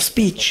 freedom of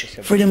speech,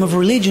 freedom of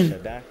religion.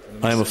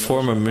 I am a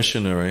former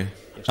missionary.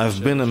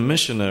 I've been a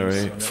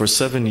missionary for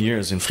 7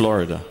 years in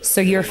Florida. So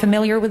you're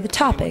familiar with the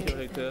topic?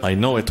 I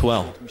know it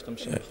well.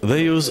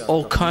 They use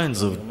all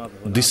kinds of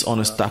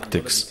dishonest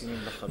tactics.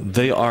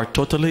 They are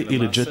totally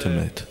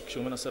illegitimate.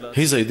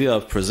 His idea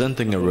of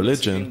presenting a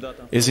religion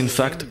is in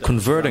fact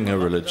converting a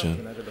religion,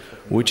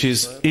 which is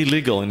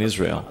illegal in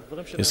Israel.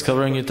 He's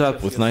covering it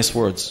up with nice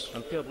words.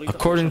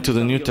 According to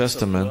the New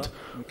Testament,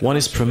 one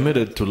is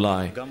permitted to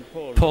lie.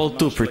 Paul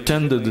too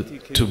pretended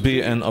to be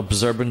an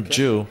observant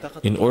Jew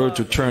in order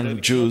to turn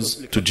Jews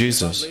to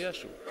Jesus.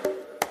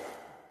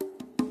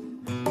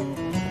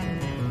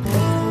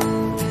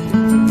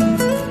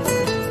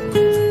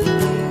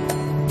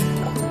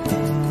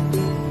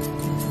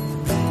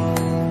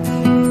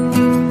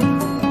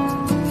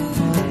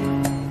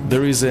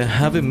 There is a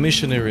heavy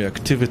missionary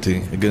activity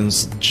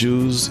against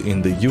Jews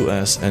in the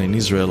US and in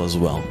Israel as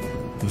well.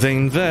 They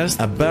invest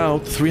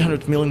about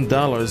 $300 million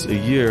a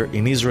year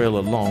in Israel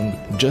alone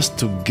just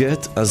to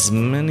get as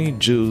many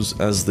Jews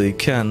as they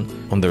can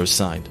on their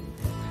side.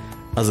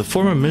 As a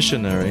former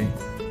missionary,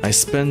 I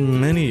spent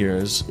many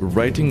years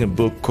writing a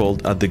book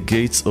called At the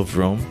Gates of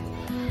Rome,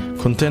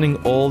 containing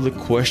all the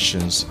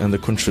questions and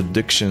the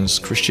contradictions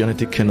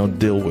Christianity cannot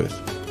deal with.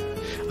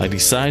 I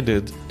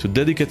decided to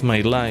dedicate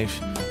my life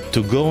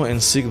to go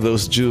and seek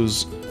those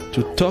Jews,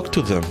 to talk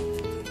to them,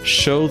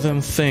 show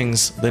them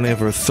things they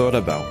never thought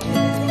about.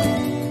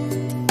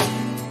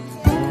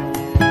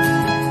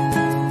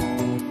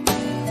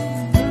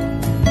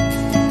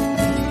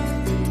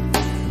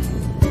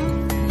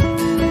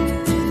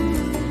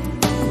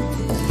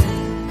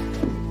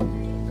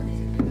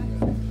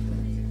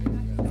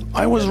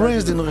 I was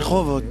raised in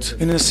Rehovot,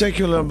 in a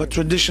secular but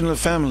traditional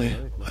family.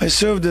 I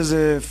served as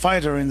a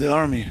fighter in the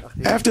army.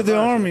 After the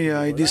army,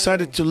 I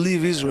decided to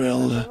leave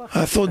Israel.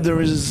 I thought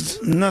there is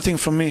nothing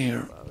for me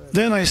here.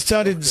 Then I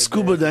studied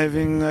scuba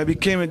diving. I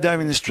became a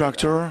diving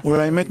instructor,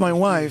 where I met my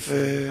wife,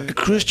 a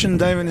Christian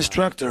diving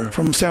instructor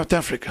from South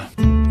Africa.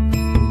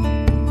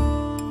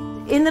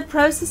 In the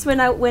process,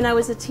 when I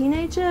was a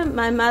teenager,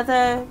 my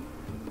mother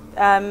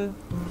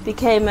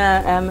became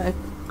a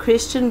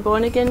Christian,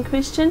 born-again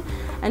Christian,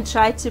 and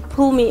tried to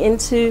pull me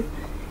into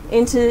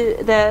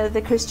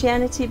the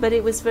Christianity, but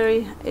it was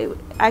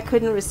I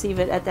couldn't receive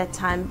it at that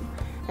time.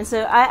 And so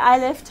I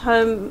left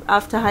home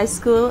after high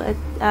school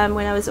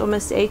when I was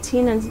almost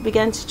 18 and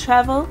began to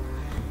travel.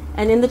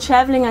 And in the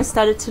traveling, I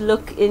started to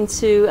look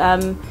into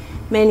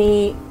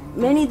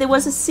there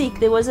was a seek,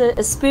 there was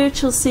a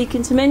spiritual seek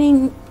into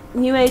many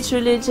New Age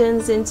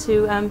religions,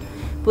 into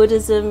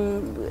Buddhism,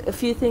 a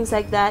few things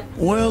like that.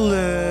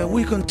 Well,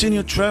 we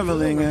continued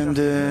traveling, and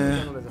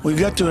we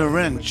got to a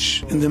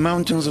ranch in the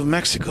mountains of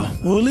Mexico.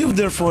 We lived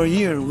there for a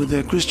year with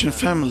a Christian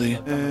family.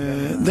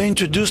 They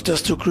introduced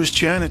us to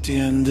Christianity,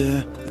 and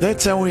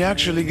that's how we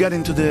actually got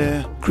into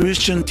the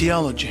Christian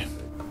theology.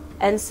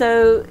 And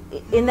so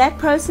in that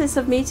process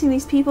of meeting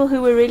these people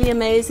who were really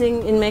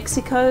amazing in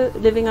Mexico,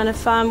 living on a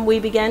farm, we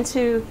began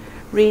to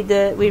read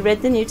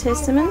the New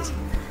Testament.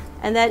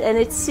 And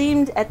it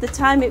seemed, at the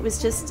time, it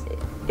was just,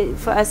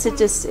 for us,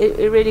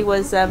 it really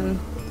was,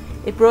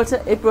 it brought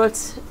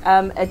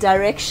a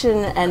direction,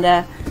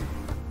 and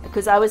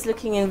because I was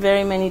looking in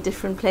very many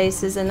different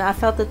places, and I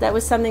felt that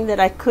was something that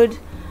I could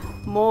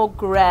more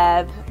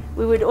grab.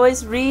 We would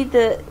always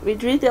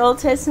we'd read the Old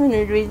Testament,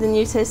 we'd read the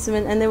New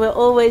Testament, and there were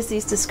always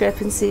these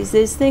discrepancies.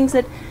 There's things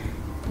that,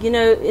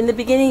 in the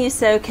beginning you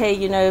say,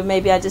 okay,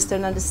 maybe I just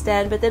don't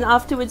understand, but then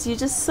afterwards you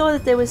just saw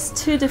that there was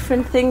two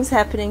different things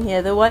happening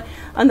here.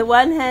 On the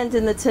one hand,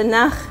 in the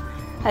Tanakh,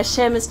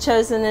 Hashem has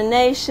chosen a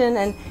nation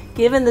and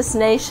given this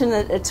nation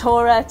a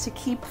Torah to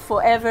keep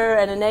forever,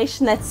 and a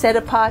nation that's set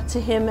apart to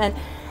him, and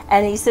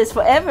he says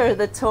forever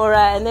the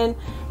Torah. And then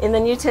in the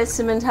New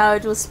Testament, how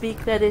it will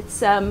speak that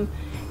it's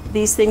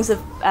these things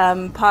have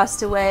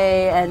passed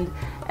away, and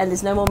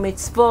there's no more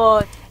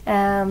mitzvot.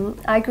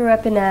 I grew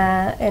up in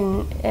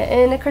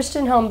a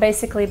Christian home,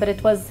 basically, but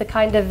it was the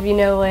kind of,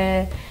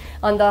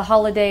 on the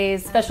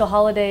holidays, special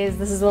holidays,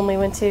 this is when we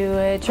went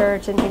to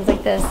church and things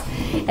like this.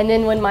 And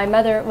then when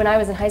I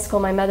was in high school,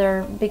 my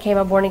mother became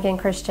a born-again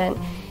Christian,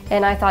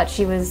 and I thought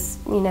she was,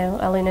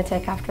 a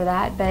lunatic after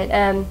that.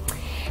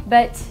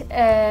 But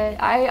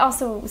I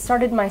also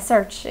started my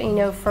search,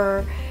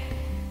 for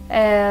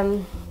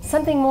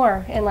something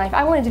more in life.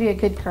 I wanted to be a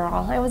good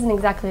girl. I wasn't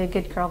exactly a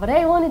good girl, but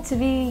I wanted to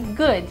be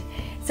good.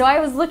 So I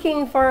was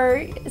looking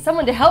for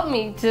someone to help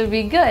me to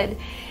be good.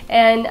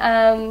 And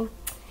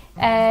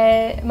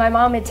my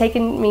mom had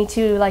taken me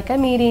to like a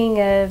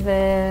meeting of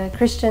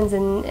Christians,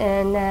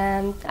 and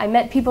I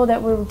met people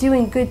that were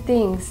doing good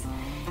things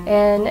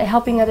and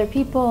helping other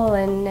people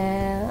and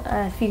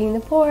feeding the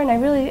poor, and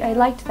I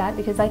liked that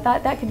because I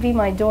thought that could be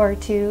my door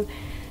to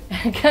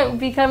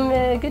become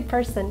a good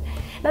person.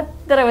 Not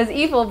that I was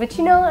evil, but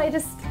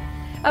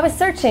I was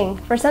searching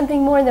for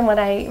something more than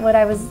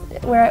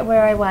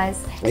where I was.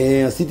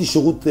 עשיתי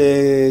שירות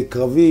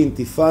קרבי,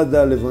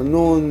 אינתיפאדה,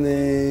 לבנון.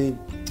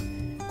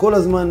 כל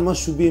הזמן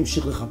משהו בי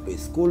המשיך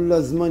לחפש. כל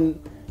הזמן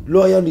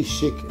לא היה לי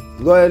שקט.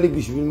 לא היה לי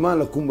בשביל מה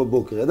לקום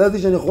בבוקר. ידעתי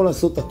שאני יכול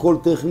לעשות הכל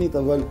טכנית,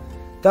 אבל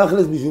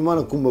תכלס בשביל מה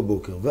לקום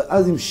בבוקר.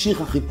 ואז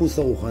המשיך החיפוש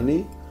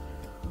הרוחני.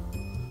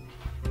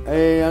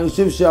 אני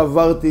חושב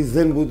שעברתי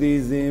זן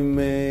בודהיזם,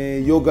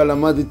 יוגה,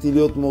 למדתי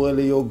להיות מורה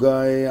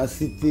ליוגה,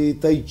 עשיתי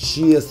טאי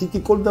צ'י, עשיתי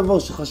כל דבר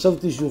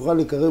שחשבתי שיוכל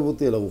לקרב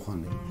אותי אל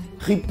הרוחני.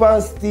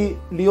 חיפשתי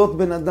להיות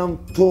בן אדם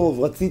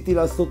טוב, רציתי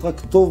לעשות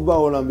רק טוב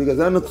בעולם, בגלל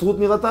זה הנצרות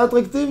נראתה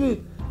אטרקטיבית.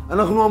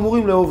 אנחנו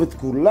אמורים לאהוב את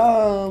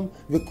כולם,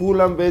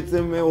 וכולם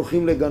בעצם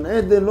הולכים לגן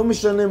עדן, לא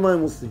משנה מה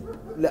הם עושים.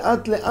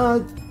 לאט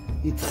לאט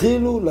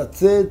התחילו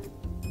לצאת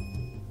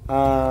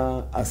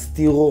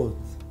הסתירות.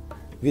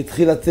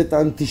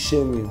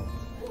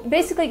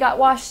 Basically got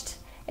washed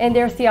in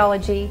their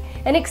theology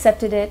and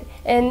accepted it,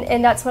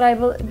 and that's what I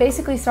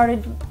basically started,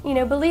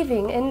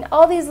 believing. And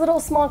all these little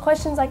small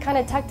questions, I kind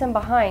of tucked them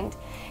behind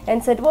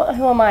and said, well,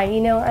 who am I?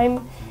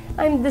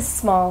 I'm this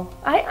small.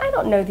 I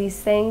don't know these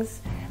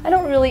things. I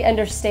don't really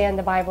understand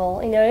the Bible.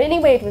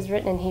 Anyway, it was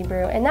written in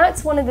Hebrew, and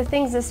that's one of the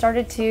things that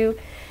started to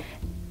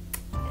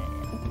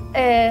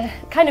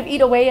kind of eat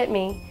away at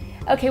me.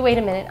 Okay, wait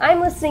a minute. I'm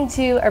listening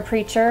to a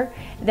preacher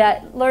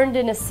that learned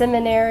in a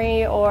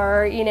seminary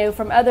or,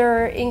 from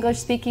other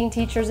English-speaking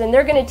teachers, and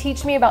they're going to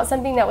teach me about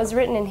something that was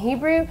written in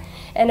Hebrew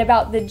and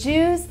about the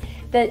Jews,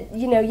 that,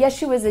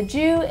 Yeshua is a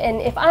Jew,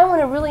 and if I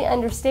want to really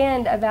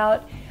understand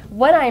about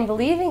what I'm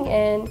believing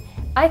in,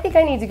 I think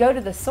I need to go to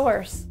the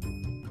source.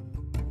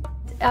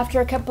 After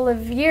a couple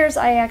of years,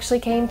 I actually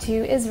came to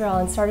Israel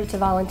and started to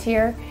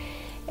volunteer,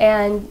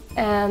 and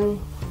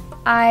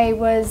I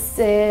was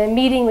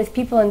meeting with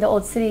people in the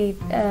Old City,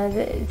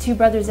 the two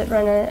brothers that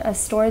run a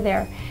store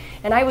there.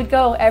 And I would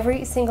go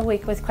every single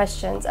week with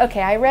questions.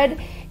 Okay, I read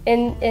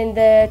in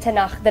the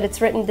Tanakh that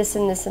it's written this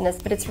and this and this,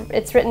 but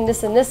it's written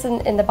this and this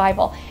in the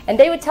Bible. And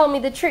they would tell me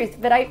the truth,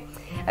 but I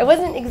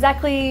wasn't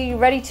exactly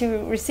ready to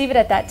receive it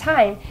at that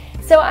time.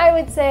 So I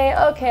would say,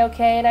 okay,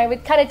 and I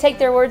would kind of take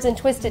their words and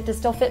twist it to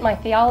still fit my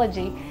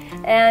theology.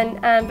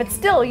 But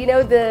still,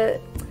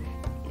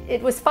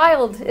 it was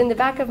filed in the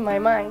back of my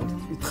mind.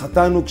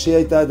 התחתנו כשהיא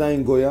הייתה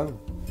עדיין גויה.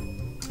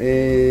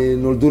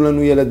 נולדו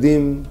לנו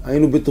ילדים,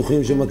 היינו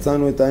בטוחים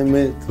שמצאנו את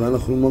האמת,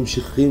 ואנחנו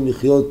ממשיכים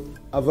לחיות.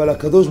 אבל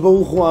הקדוש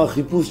ברוך הוא,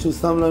 החיפוש שהוא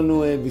שם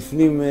לנו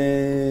בפנים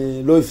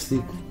לא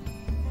הפסיק.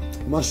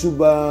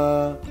 משהו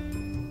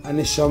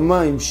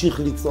הנשמה המשיך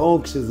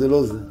לצעוק שזה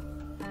לא זה.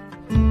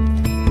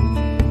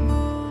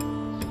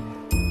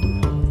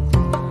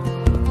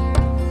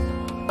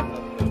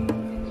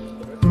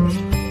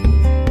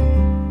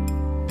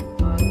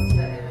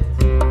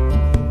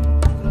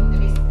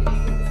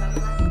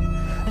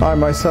 I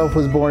myself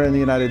was born in the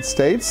United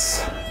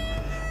States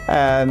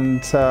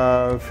and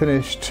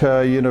finished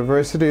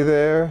university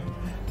there,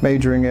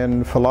 majoring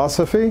in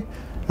philosophy.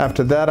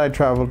 After that, I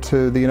traveled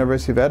to the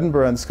University of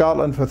Edinburgh in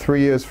Scotland for 3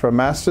 years for a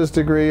master's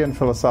degree in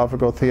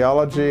philosophical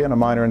theology and a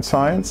minor in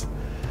science.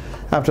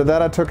 After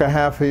that, I took a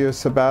half-a-year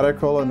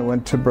sabbatical and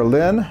went to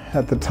Berlin.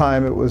 At the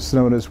time, it was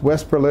known as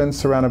West Berlin,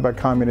 surrounded by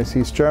communist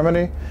East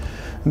Germany.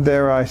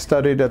 There I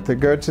studied at the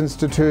Goethe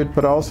Institute,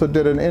 but also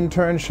did an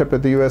internship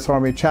at the U.S.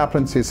 Army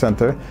Chaplaincy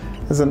Center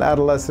as an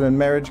adolescent and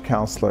marriage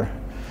counselor.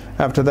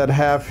 After that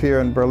half year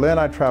in Berlin,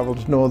 I traveled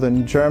to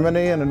northern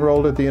Germany and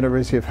enrolled at the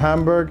University of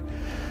Hamburg,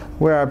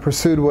 where I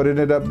pursued what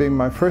ended up being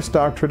my first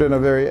doctorate in a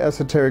very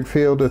esoteric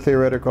field of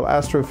theoretical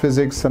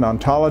astrophysics and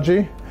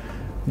ontology.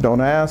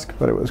 Don't ask,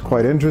 but it was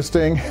quite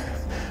interesting.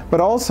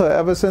 But also,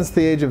 ever since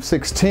the age of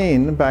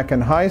 16, back in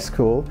high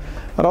school,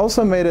 I'd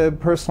also made a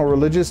personal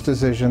religious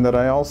decision that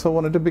I also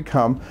wanted to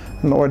become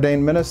an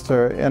ordained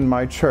minister in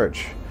my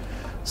church.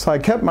 So I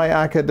kept my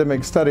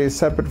academic studies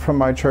separate from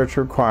my church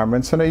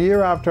requirements, and a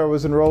year after I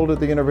was enrolled at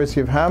the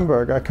University of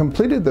Hamburg, I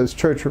completed those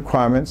church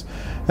requirements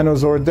and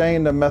was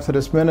ordained a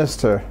Methodist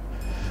minister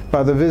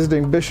by the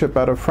visiting bishop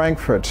out of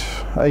Frankfurt.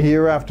 A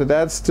year after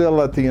that,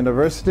 still at the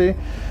university,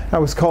 I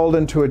was called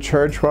into a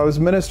church where I was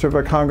minister of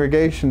a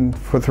congregation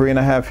for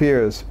 3.5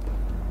 years.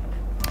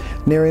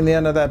 Nearing the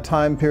end of that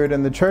time period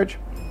in the church,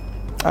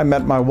 I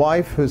met my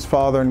wife, whose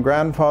father and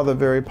grandfather,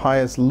 very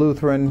pious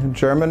Lutheran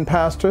German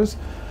pastors.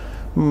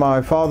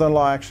 My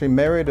father-in-law actually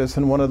married us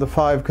in one of the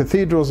 5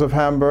 cathedrals of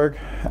Hamburg,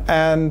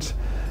 and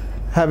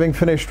having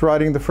finished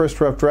writing the first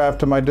rough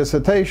draft of my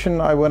dissertation,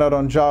 I went out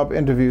on job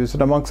interviews,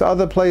 and amongst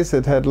other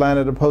places had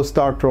landed a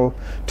postdoctoral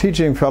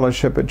teaching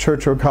fellowship at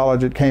Churchill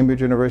College at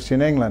Cambridge University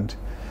in England.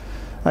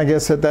 I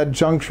guess at that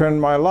juncture in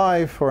my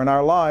life, or in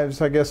our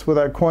lives, I guess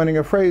without coining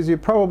a phrase, you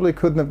probably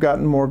couldn't have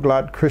gotten more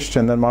glad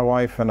Christian than my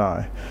wife and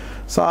I.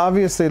 So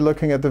obviously,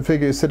 looking at the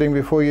figure sitting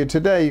before you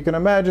today, you can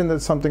imagine that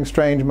something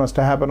strange must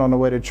have happened on the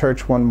way to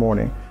church one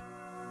morning.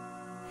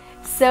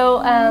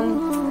 So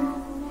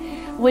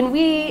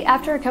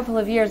after a couple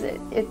of years,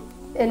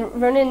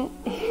 and Ronan,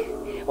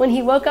 when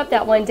he woke up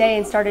that one day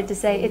and started to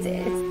say,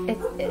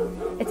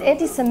 it's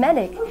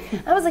anti-Semitic,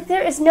 I was like,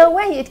 there is no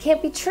way, it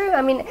can't be true.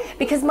 I mean,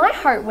 because my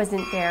heart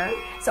wasn't there.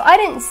 So I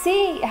didn't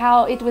see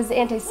how it was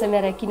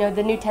anti-Semitic, you know,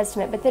 the New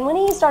Testament. But then when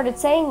he started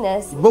saying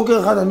this, בוקר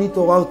אחד אני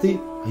התעוררתי,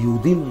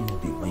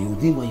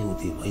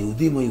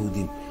 היהודים,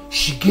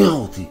 שיגע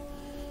אותי.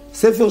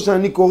 ספר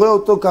שאני קורא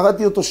אותו,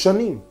 קראתי אותו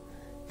שנים.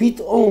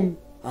 פתאום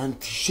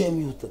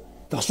האנטישמיות.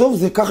 תחשוב,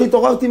 זה כך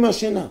התעוררתי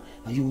מהשינה.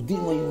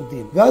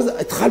 היהודים. ואז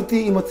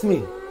התחלתי עם עצמי.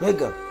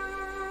 רגע,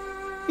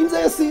 אם זה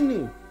היה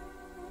סינים.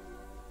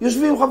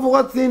 יושבים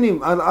חבורת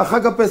סינים, על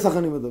חג הפסח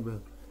אני מדבר.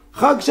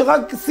 חג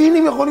שרק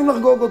סינים יכולים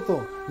לחגוג אותו.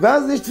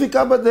 ואז יש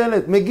דפיקה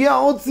בדלת, מגיע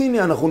עוד סיני,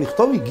 אנחנו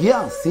נכתוב,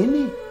 הגיע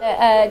סיני?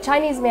 A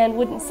Chinese man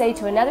wouldn't say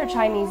to another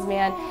Chinese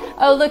man,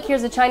 oh look,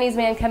 here's a Chinese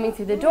man coming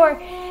through the door.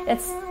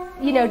 It's,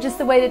 you know, just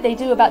the way that they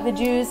do about the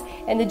Jews,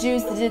 and the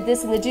Jews did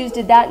this, and the Jews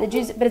did that, and the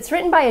Jews, but it's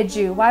written by a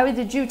Jew. Why would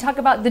the Jew talk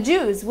about the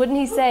Jews? Wouldn't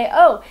he say,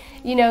 oh,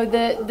 you know,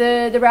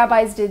 the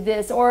rabbis did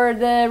this, or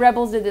the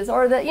rebels did this,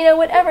 or the, you know,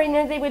 whatever, you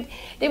know,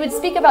 they would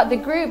speak about the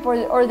group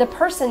or the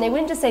person. They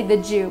wouldn't just say the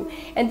Jew.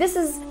 And this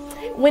is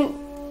when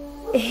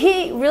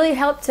he really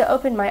helped to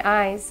open my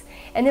eyes.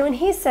 And then when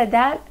he said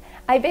that,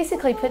 I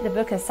basically put the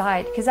book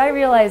aside, because I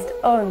realized,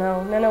 oh no,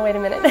 wait a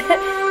minute.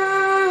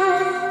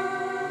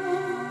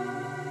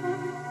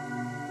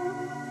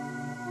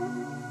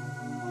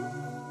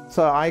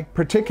 So I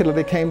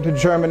particularly came to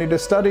Germany to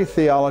study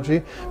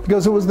theology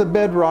because it was the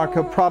bedrock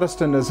of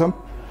Protestantism,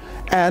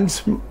 and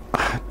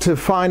to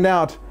find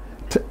out,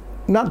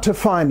 not to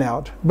find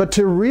out, but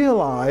to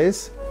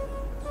realize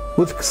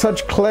with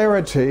such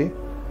clarity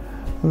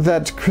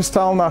that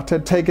Kristallnacht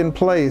had taken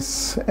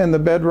place in the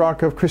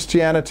bedrock of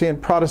Christianity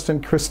and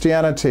Protestant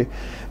Christianity,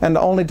 and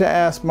only to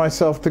ask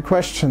myself the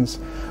questions: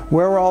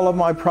 where were all of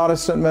my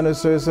Protestant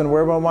ministers, and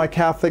where were my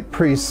Catholic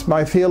priests,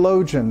 my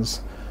theologians,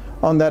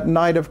 on that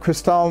night of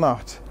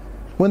Kristallnacht,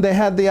 when they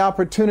had the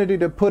opportunity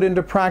to put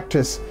into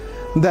practice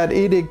that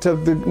edict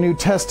of the New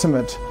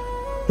Testament,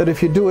 that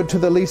if you do it to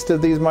the least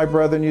of these, my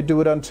brethren, you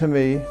do it unto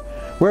me?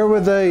 Where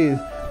were they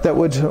that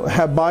would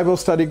have Bible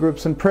study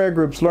groups and prayer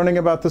groups learning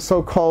about the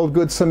so-called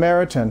Good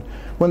Samaritan,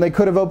 when they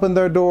could have opened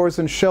their doors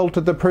and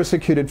sheltered the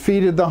persecuted,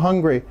 feeded the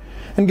hungry,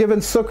 and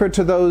given succor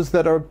to those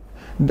that are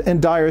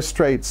in dire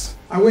straits?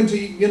 I went to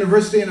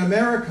university in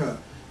America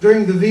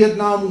during the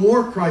Vietnam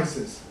War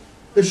crisis.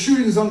 The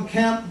shootings on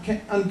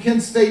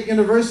Kent State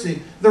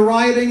University, the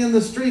rioting in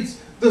the streets,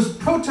 the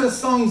protest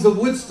songs of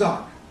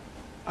Woodstock.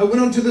 I went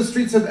onto the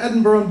streets of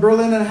Edinburgh and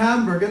Berlin and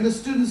Hamburg, and the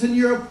students in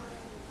Europe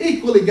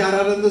equally got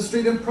out on the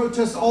street and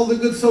protest all the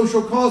good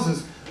social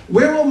causes.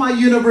 Where were my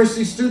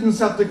university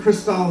students at the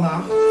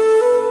Kristallnacht?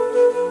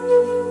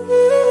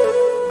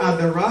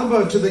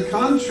 Adarabba, to the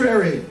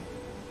contrary.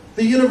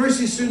 The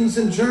university students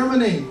in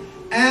Germany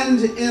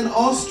and in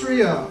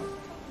Austria,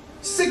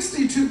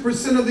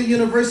 62% of the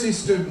university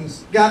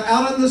students got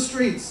out on the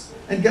streets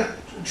and got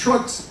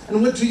trucks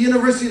and went to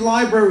university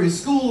libraries,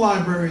 school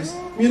libraries,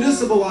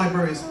 municipal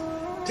libraries,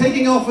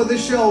 taking off of the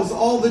shelves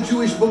all the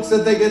Jewish books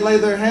that they could lay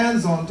their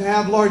hands on, to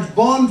have large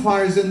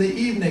bonfires in the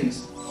evenings.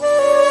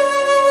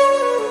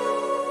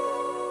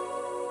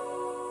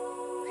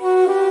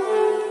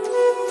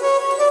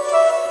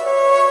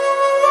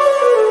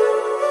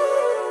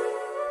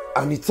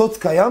 הניצוץ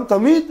קיים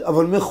תמיד,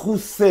 אבל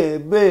מכוסה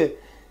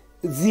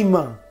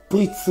בזימה,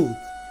 פריצות,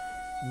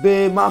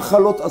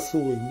 במאכלות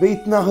אסורים,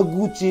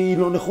 בהתנהגות שהיא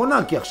לא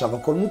נכונה, כי עכשיו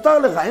הכל מותר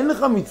לך, אין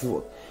לך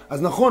מצוות.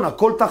 אז נכון,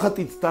 הכל תחת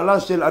אצטלה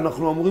של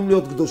אנחנו אמורים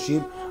להיות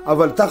קדושים,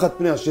 אבל תחת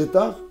פני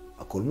השטח,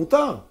 הכל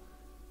מותר.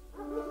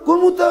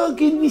 הכל מותר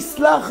כי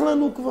נסלח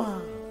לנו כבר.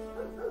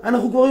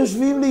 אנחנו כבר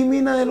יושבים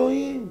לימין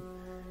האלוהים.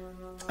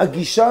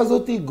 הגישה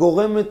הזאת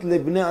גורמת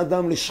לבני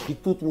אדם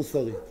לשחיתות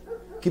מוסרית.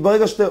 כי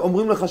ברגע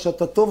שאומרים לך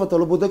שאתה טוב, אתה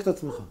לא בודק את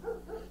עצמך.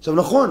 עכשיו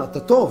נכון, אתה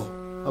טוב,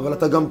 אבל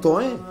אתה גם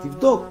טועה,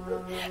 תבדוק.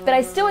 But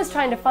I still was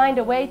trying to find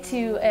a way to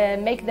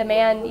make the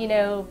man, you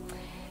know,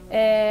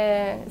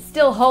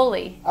 still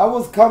holy. I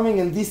was coming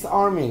and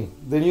disarming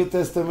the New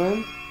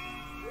Testament,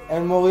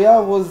 and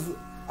Moria was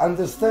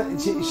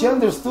she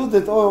understood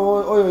that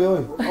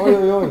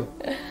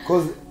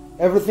because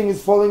everything is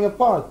falling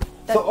apart.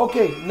 So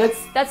okay,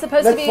 that's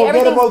supposed let's to be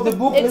forget about the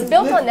book. It's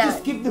built on that.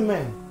 Just keep the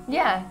man.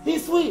 Yeah.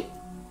 He's sweet.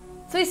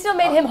 So he still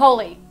made him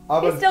holy.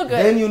 He's still good.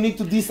 Then you need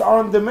to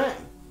disarm the man.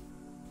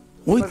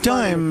 With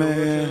time,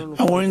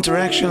 our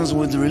interactions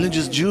with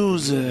religious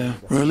Jews,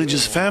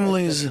 religious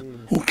families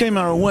who came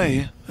our way,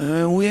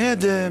 we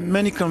had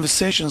many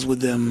conversations with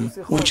them,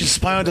 which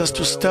inspired us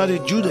to study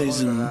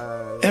Judaism,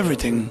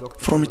 everything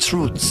from its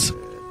roots.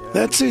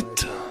 That's it.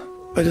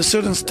 At a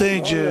certain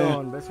stage,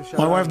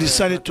 my wife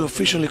decided to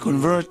officially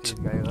convert.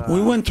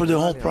 We went through the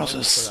whole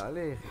process.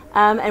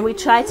 And we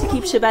tried to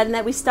keep Shabbat, and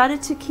that we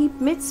started to keep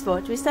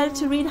mitzvot. We started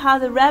to read how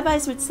the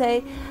rabbis would say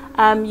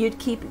you'd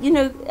keep, you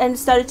know, and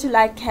started to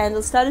light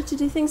candles, started to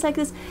do things like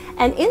this.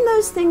 And in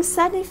those things,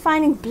 suddenly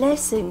finding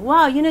blessing.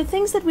 Wow, you know,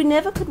 things that we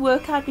never could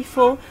work out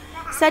before.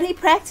 Suddenly,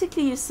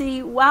 practically, you see,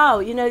 wow,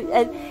 you know,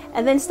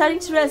 and then starting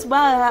to realize,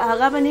 wow,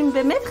 Rabbanim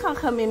bemet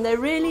chachamim,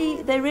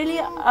 they really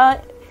are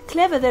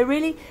clever. They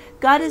really,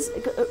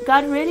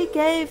 God really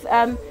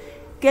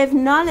gave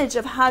knowledge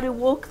of how to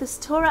walk this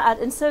Torah out.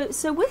 And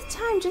so with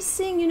time, just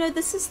seeing, you know,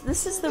 this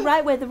is the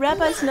right way. The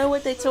rabbis know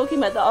what they're talking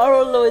about. The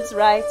oral law is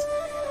right.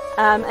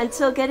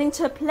 Until getting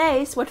to a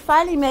place, what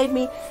finally made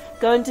me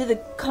go and do the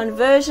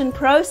conversion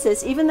process,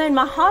 even though in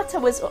my heart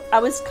I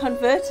was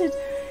converted,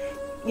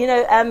 you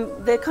know,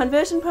 the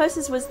conversion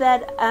process was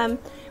that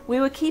we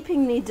were keeping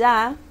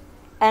Nidah,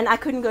 and I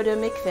couldn't go to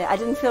a mikveh. I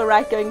didn't feel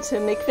right going to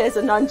a mikveh as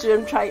a non-Jew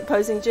and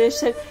posing Jewish.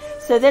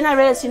 So then I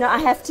realized, you know, I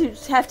have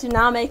to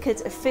now make it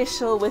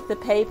official with the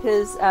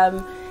papers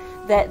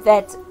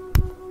that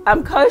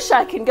I'm kosher,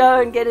 I can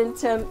go and get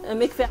into a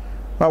mikveh.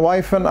 My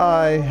wife and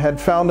I had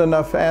found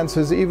enough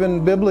answers,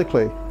 even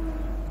biblically,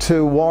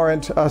 to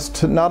warrant us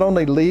to not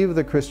only leave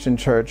the Christian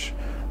church,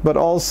 but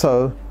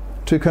also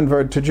to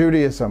convert to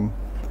Judaism.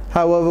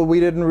 However, we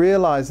didn't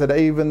realize that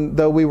even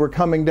though we were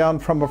coming down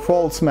from a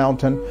false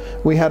mountain,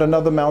 we had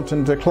another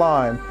mountain to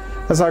climb,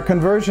 as our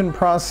conversion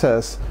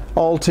process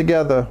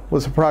altogether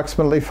was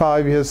approximately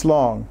 5 years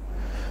long.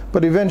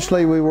 But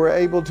eventually we were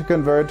able to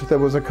convert. There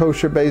was a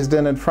kosher-based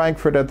inn in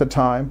Frankfurt at the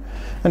time,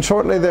 and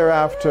shortly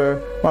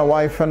thereafter my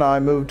wife and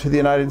I moved to the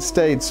United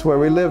States, where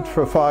we lived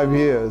for 5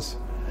 years.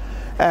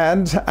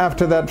 And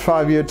after that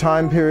 5-year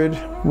time period,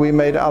 we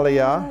made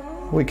Aliyah.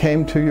 We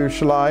came to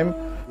Yerushalayim.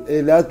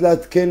 לאט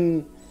לאט כן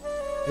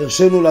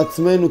הרשינו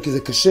לעצמנו, כי זה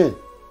קשה.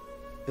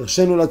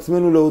 הרשינו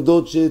לעצמנו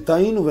להודות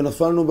שטעינו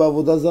ונפלנו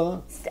בעבודה זרה.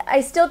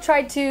 I still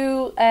tried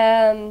to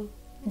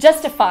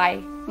justify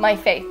my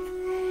faith.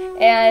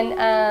 And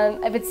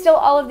but still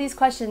all of these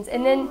questions,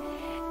 and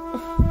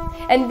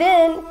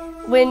then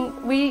when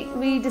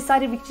we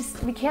decided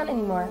we can't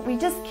anymore, we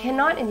just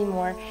cannot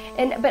anymore,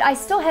 but I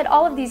still had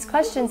all of these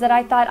questions that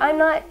I thought, I'm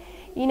not,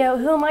 you know,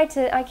 who am I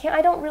to,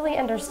 I don't really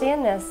understand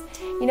this,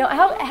 you know,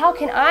 how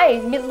can I,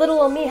 little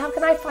old me, how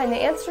can I find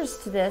the answers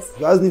to this?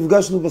 ואז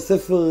נפגשנו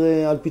בספר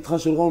על פתחה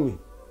של רומי,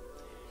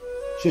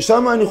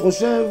 ששם אני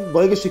חושב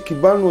ברגע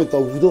שקיבלנו את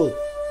העובדות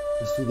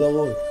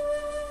מסודרות,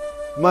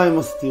 מה הם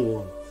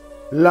מסתירות,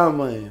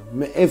 למה הם,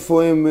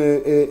 מאיפה הם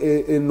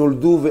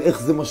נולדו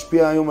ואיך זה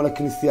משפיע היום על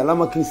הכנסייה,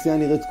 למה הכנסייה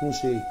נראית כמו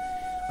שהיא.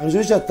 אני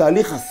חושב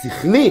שהתהליך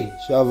השכלי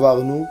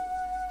שעברנו,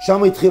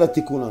 שם התחיל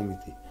התיקון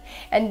האמיתי.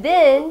 And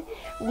then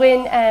when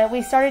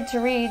we started to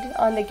read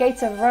on the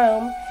gates of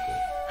Rome,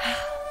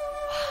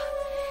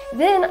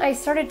 then I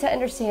started to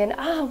understand,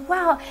 oh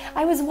wow,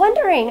 I was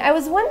wondering,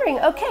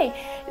 okay,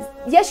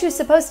 Yeshu's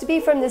supposed to be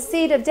from the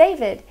seed of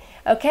David,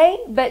 okay,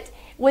 but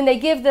when they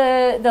give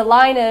the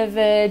line of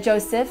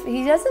Joseph,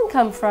 he doesn't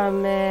come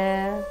from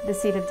the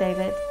seed of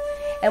David.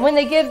 And when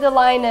they give the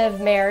line of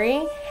Mary,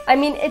 I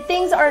mean,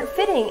 things aren't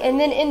fitting. And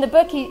then in the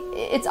book,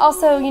 it's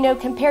also, you know,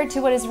 compared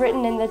to what is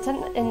written in the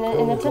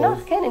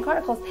Tanakh, in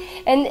Chronicles,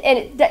 and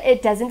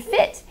it doesn't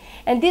fit.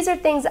 And these are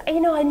things,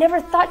 you know, I never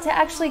thought to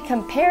actually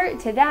compare it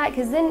to that,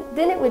 because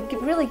then it would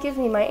really give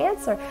me my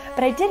answer.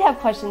 But I did have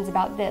questions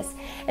about this,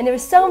 and there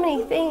were so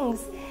many things.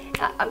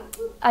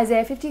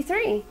 Isaiah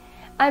 53.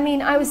 I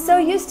mean, I was so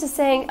used to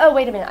saying, oh,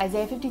 wait a minute,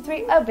 Isaiah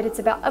 53, oh, but it's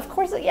about, of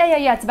course,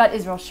 yeah, it's about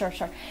Israel, sure.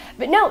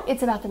 But no,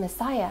 it's about the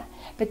Messiah.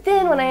 But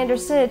then when I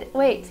understood,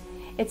 wait,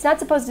 it's not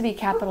supposed to be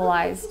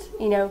capitalized,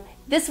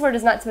 this word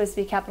is not supposed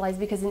to be capitalized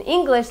because in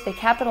English they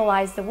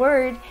capitalize the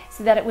word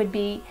so that it would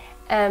be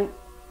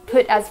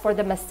put as for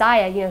the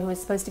Messiah, who is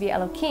supposed to be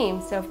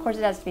Elohim. So of course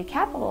it has to be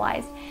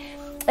capitalized.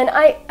 And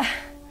I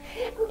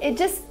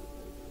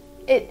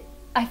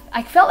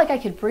felt like I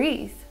could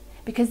breathe,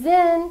 because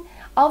then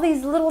all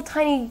these little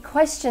tiny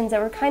questions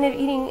that were kind of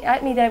eating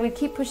at me that I would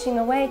keep pushing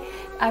away,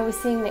 I was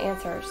seeing the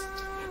answers.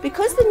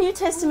 Because the New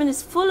Testament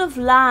is full of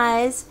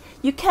lies,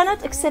 you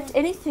cannot accept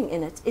anything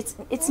in it.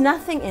 It's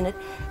nothing in it.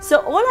 So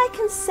all I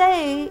can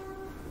say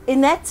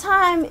in that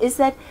time is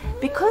that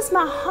because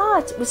my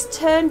heart was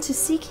turned to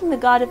seeking the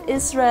God of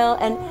Israel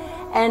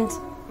and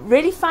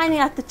really finding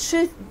out the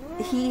truth,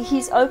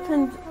 He's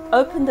opened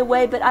the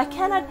way. But I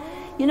cannot,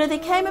 there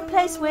came a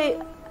place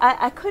where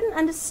I couldn't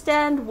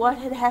understand what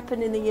had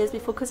happened in the years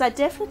before, because I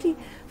definitely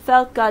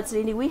felt God's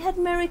leading. We had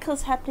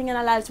miracles happening in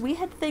our lives. We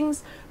had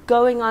things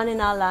going on in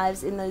our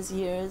lives in those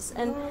years,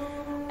 and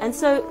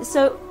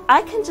so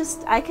I can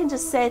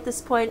just say at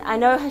this point, I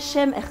know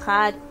Hashem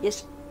Echad.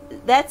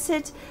 That's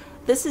it.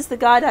 This is the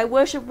God I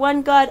worship.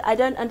 One God. I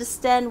don't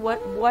understand what,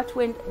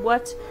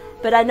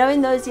 but I know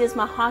in those years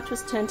my heart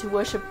was turned to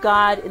worship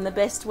God in the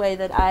best way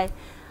that I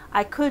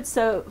could.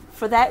 So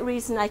for that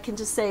reason, I can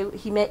just say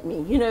He met me,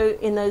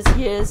 in those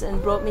years,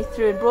 and brought me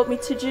through, and brought me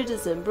to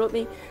Judaism, brought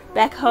me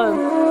back home.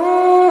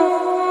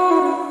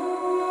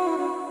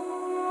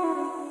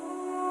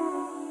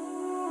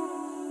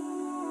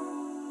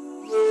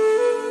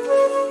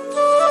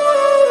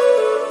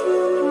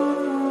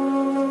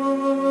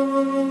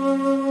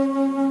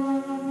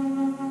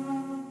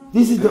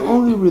 This is the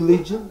only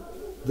religion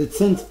that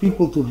sends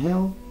people to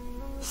hell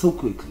so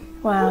quickly.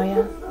 Wow,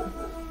 yeah.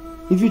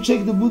 If you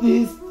check the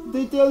Buddhists,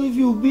 they tell you if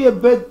you'll be a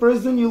bad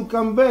person, you'll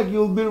come back.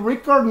 You'll be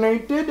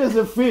reincarnated as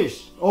a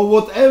fish or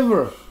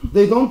whatever.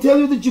 They don't tell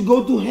you that you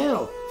go to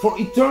hell for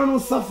eternal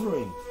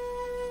suffering.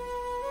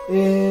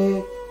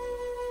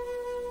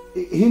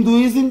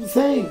 Hinduism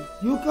saying,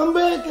 you come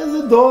back as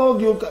a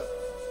dog.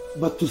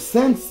 But to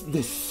sense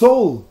the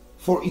soul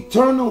for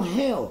eternal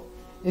hell,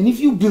 and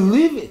if you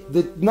believe it,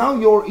 that now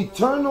your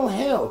eternal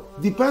hell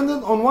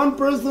depended on one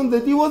person,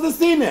 that he was a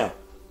sinner,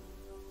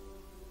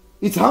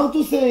 it's hard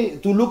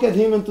to look at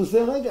him and to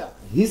say, Rega,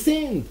 he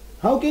sinned.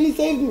 How can he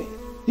save me?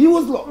 He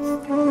was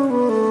lost.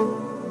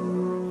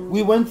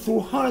 We went through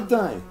hard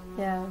time.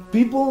 Yeah.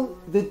 People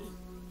that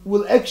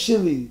will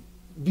actually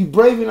be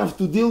brave enough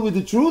to deal with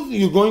the truth,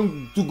 you're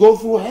going to go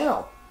through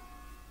hell.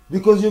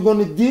 Because you're going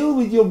to deal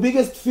with your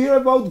biggest fear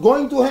about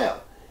going to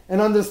hell. And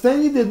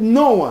understanding that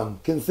no one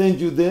can send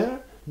you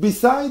there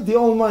beside the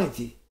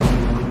Almighty.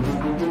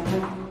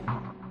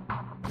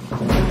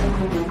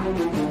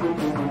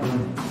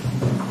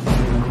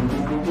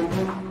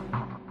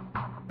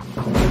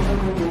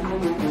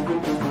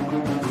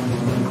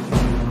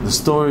 The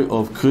story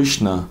of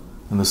Krishna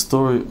and the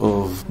story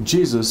of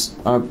Jesus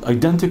are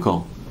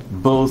identical.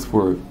 Both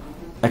were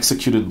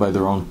executed by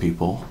their own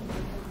people.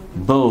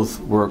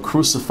 Both were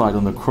crucified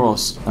on the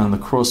cross, and the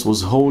cross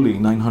was holy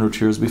 900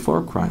 years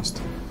before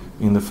Christ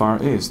in the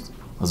Far East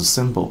as a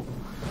symbol.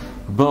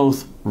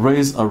 Both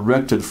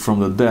resurrected from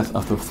the death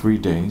after 3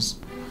 days.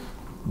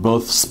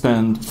 Both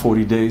spent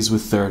 40 days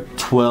with their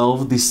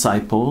 12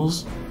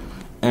 disciples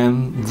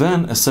and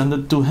then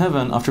ascended to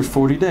heaven after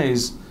 40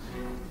 days.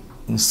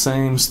 The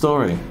same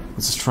story.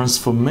 It's a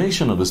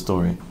transformation of the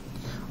story.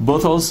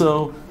 Both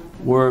also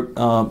were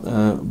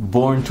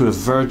born to a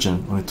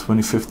virgin on the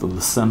 25th of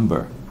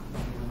December.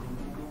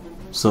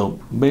 So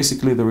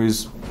basically there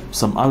is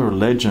some other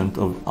legend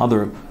of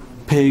other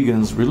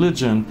pagans'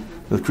 religion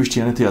that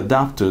Christianity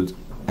adopted,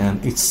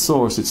 and its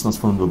source, it's not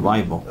from the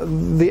Bible.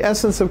 The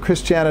essence of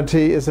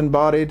Christianity is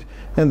embodied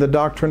in the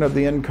doctrine of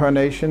the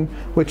Incarnation,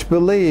 which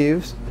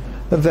believes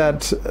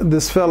that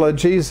this fellow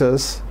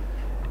Jesus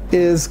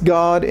is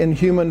God in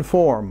human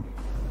form.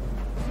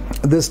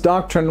 This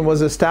doctrine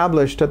was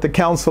established at the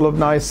Council of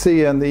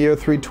Nicaea in the year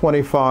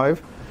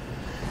 325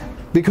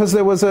 because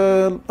there was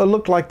a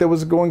look like there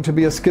was going to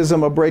be a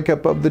schism, a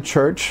breakup of the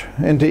church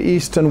into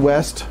East and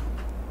West,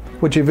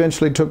 which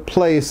eventually took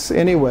place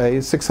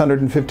anyway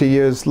 650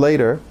 years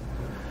later.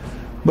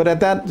 But at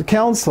that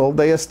council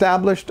they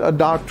established a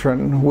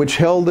doctrine which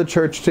held the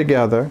church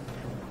together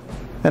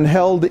and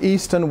held the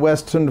East and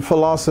Western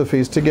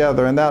philosophies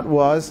together, and that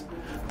was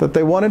that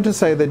they wanted to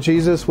say that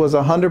Jesus was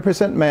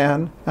 100%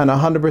 man and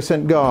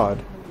 100% God.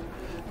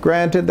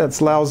 Granted,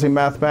 that's lousy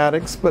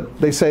mathematics,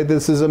 but they say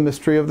this is a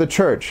mystery of the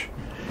church.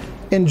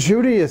 In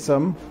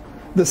Judaism,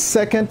 the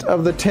second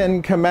of the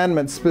 10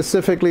 commandments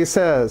specifically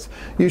says,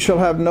 you shall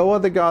have no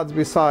other gods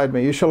beside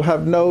me. You shall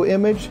have no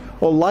image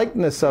or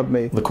likeness of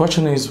me. The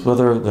question is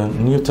whether the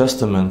New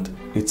Testament,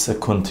 it's a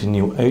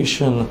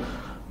continuation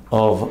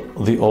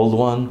of the old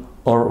one,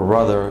 or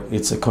rather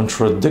it's a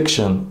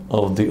contradiction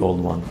of the old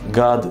one.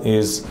 God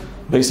is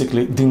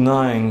basically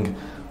denying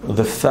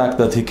the fact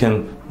that he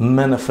can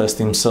manifest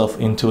himself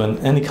into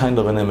any kind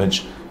of an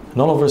image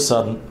And all of a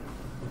sudden,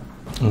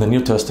 in the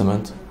New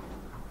Testament,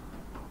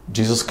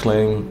 Jesus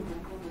claimed,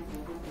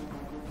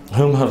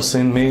 "Whom have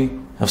seen me,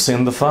 have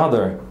seen the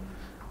Father."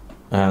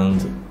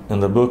 And in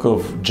the book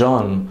of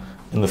John,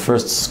 in the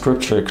first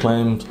scripture,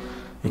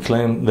 he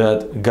claimed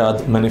that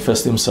God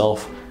manifests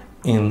himself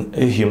in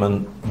a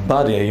human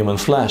body, a human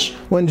flesh.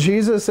 When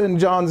Jesus in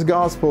John's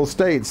Gospel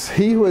states,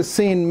 "He who has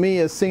seen me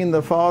has seen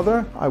the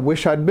Father," I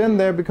wish I'd been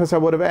there, because I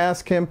would have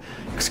asked him,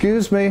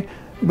 "Excuse me,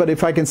 but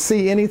if I can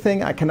see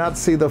anything, I cannot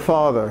see the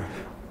Father."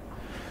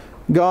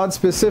 God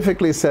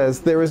specifically says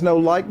there is no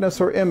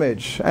likeness or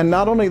image. And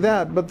not only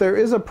that, but there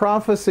is a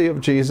prophecy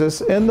of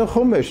Jesus in the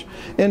Chumash,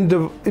 in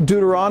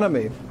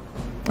Deuteronomy.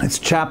 It's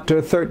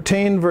chapter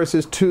 13,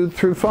 verses 2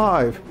 through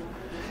 5.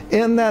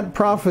 In that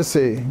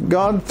prophecy,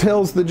 God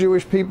tells the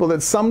Jewish people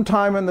that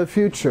sometime in the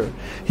future,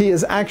 He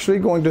is actually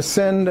going to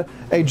send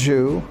a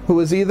Jew who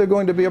is either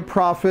going to be a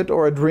prophet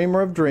or a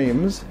dreamer of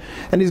dreams,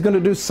 and He's going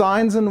to do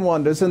signs and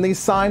wonders, and these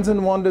signs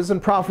and wonders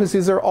and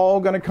prophecies are all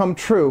going to come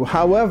true.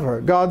 However,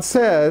 God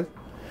said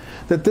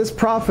that this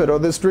prophet or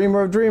this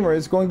dreamer of dreamer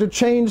is going to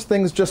change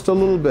things just a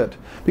little bit,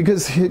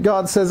 because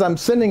God says, "I'm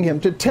sending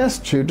him to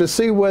test you, to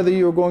see whether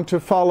you're going to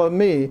follow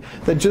me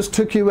that just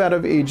took you out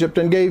of Egypt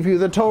and gave you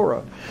the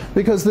Torah."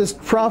 Because this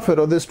prophet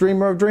or this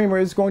dreamer of dreamer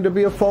is going to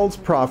be a false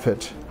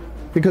prophet,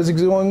 because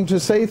he's going to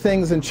say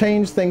things and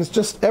change things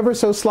just ever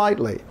so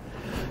slightly.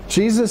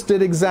 Jesus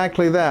did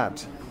exactly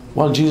that.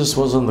 While Jesus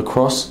was on the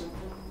cross,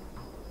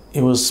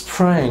 He was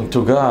praying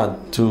to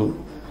God to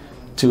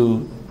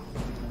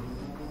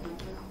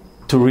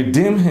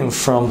redeem him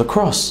from the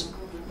cross.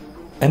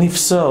 And if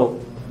so,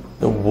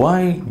 then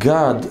why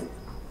God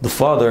the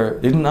Father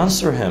didn't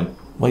answer him?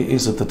 Why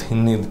is it that He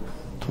need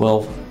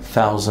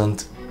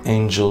 12,000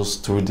 angels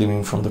to redeem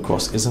him from the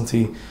cross? Isn't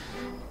He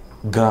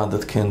God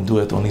that can do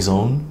it on His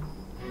own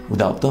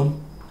without them?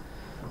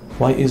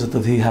 Why is it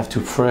that He have to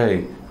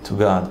pray to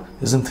God?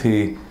 Isn't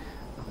He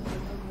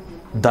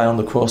die on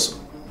the cross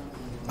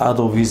out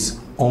of His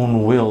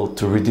own will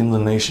to redeem the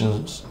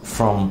nations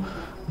from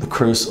the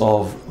curse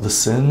of the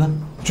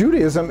sin?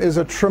 Judaism is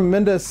a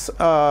tremendous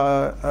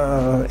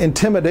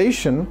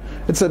intimidation.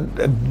 It's a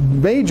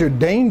major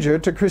danger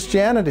to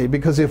Christianity,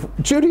 because if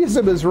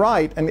Judaism is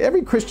right, and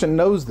every Christian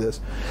knows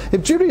this,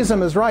 if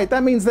Judaism is right,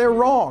 that means they're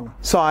wrong.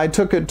 So I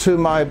took it to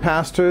my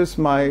pastors,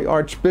 my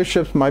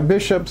archbishops, my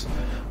bishops,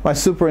 my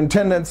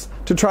superintendents,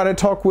 to try to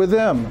talk with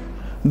them.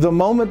 The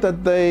moment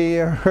that they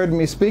heard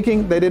me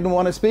speaking, they didn't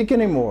want to speak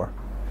anymore.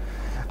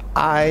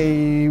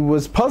 I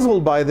was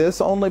puzzled by this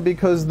only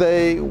because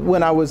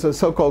when I was a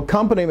so-called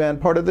company man,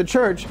 part of the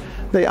church,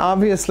 they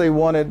obviously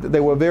they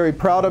were very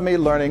proud of me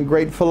learning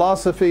great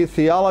philosophy,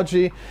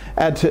 theology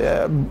at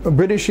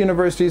British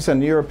universities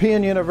and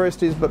European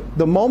universities. But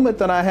the moment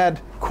that I had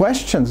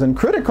questions and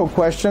critical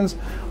questions,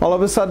 all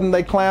of a sudden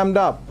they clammed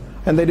up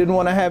and they didn't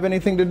want to have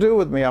anything to do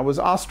with me. I was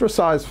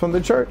ostracized from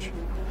the church.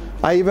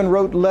 I even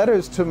wrote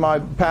letters to my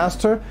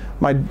pastor,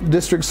 my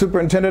district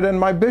superintendent, and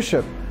my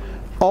bishop.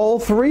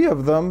 All three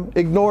of them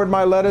ignored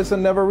my letters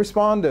and never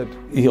responded.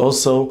 He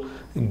also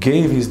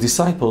gave His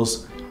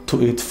disciples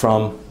to eat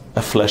from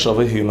a flesh of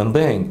a human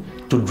being,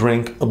 to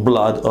drink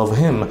blood of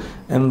Him.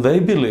 And they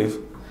believe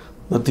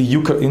that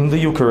in the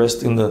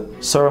Eucharist, in the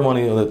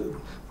ceremony of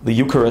the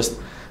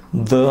Eucharist,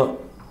 the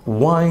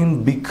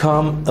wine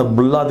become a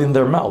blood in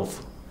their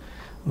mouth.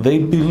 They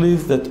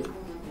believe that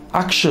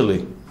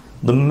actually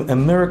a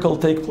miracle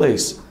take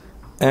place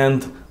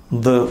and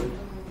the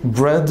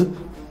bread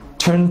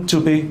turned to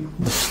be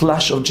the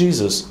flesh of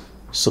Jesus.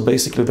 So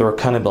basically they are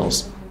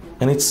cannibals,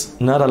 and it's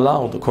not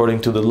allowed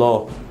according to the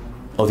law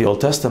of the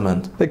Old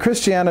Testament. The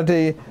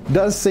Christianity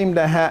does seem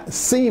to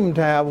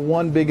have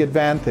one big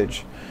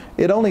advantage.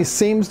 It only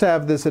seems to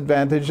have this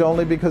advantage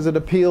only because it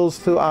appeals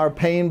to our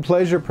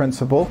pain-pleasure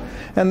principle,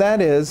 and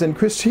that is, in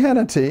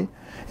Christianity,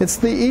 it's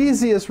the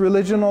easiest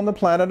religion on the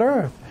planet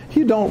Earth.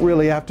 You don't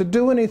really have to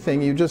do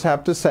anything. You just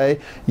have to say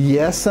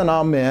yes and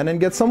amen and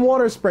get some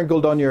water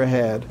sprinkled on your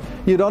head.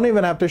 You don't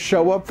even have to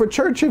show up for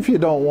church if you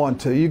don't want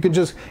to. You can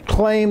just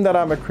claim that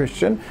I'm a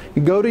Christian.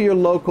 You go to your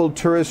local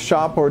tourist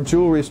shop or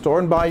jewelry store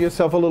and buy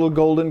yourself a little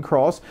golden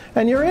cross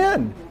and you're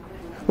in.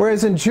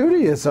 Whereas in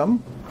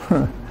Judaism,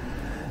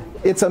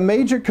 it's a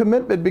major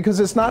commitment,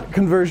 because it's not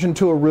conversion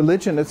to a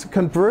religion, it's a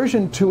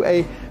conversion to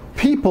a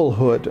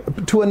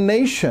peoplehood, to a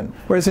nation.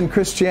 Whereas in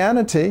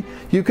Christianity,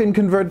 you can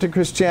convert to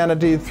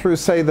Christianity through,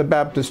 say, the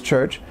Baptist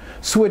Church,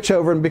 switch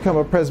over and become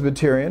a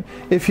Presbyterian.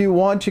 If you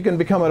want, you can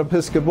become an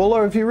Episcopal,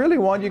 or if you really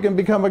want, you can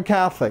become a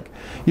Catholic.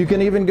 You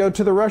can even go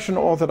to the Russian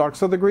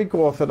Orthodox or the Greek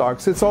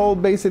Orthodox. It's all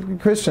basically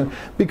Christian.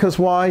 Because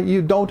why?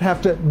 You don't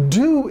have to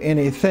do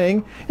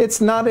anything.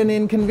 It's not an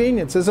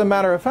inconvenience. As a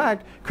matter of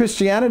fact,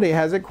 Christianity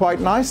has it quite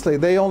nicely.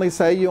 They only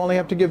say you only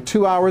have to give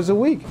 2 hours a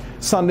week,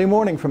 Sunday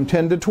morning from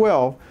 10 to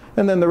 12.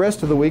 And then the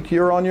rest of the week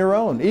you're on your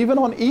own. Even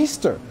on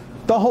Easter,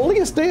 the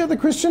holiest day of the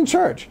Christian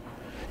church,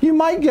 You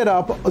might get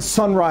up a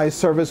sunrise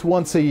service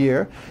once a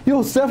year.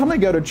 You'll definitely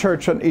go to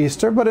church on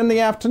Easter, but in the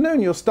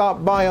afternoon you'll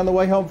stop by on the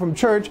way home from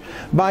church,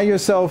 buy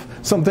yourself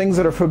some things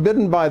that are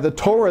forbidden by the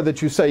Torah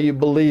that you say you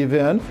believe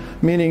in,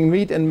 meaning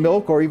meat and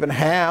milk or even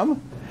ham,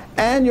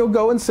 and you'll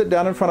go and sit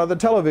down in front of the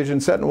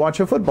television set and watch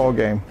a football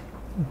game.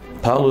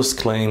 Paulus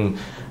claimed,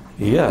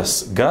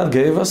 yes, God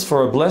gave us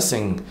for a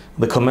blessing,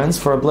 the commands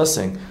for a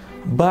blessing,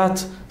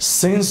 but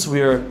since we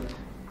are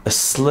a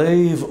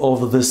slave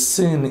of the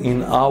sin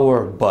in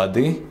our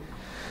body,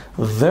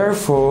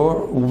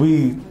 therefore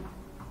we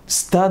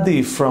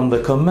study from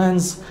the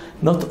commands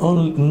not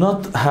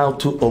how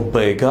to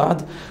obey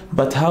God,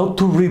 but how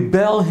to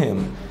rebel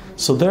Him.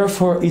 So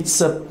therefore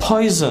it's a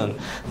poison.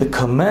 The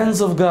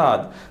commands of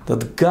God,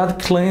 that God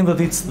claimed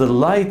that it's the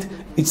light,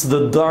 it's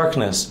the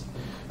darkness.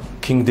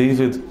 King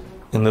David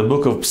in the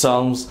book of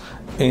Psalms,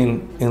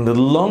 in the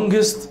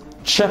longest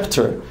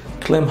chapter,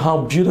 claimed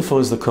how beautiful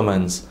is the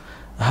commands,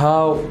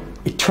 how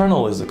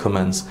eternal is the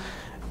commands,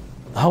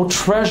 how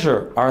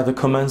treasure are the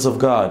commands of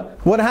God.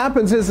 What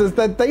happens is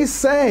that they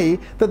say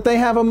that they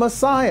have a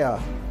Messiah.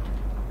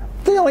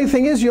 The only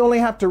thing is, you only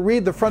have to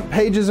read the front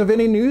pages of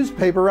any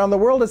newspaper around the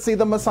world to see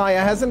the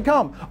Messiah hasn't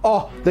come.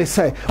 Oh, they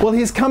say, well,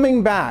 He's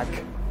coming back.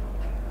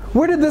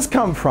 Where did this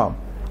come from?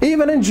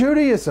 Even in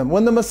Judaism,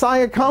 when the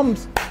Messiah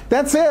comes,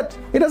 that's it.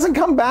 He doesn't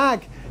come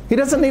back. He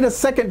doesn't need a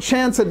second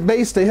chance at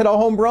base to hit a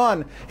home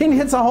run. He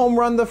hits a home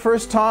run the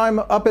first time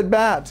up at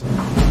bat.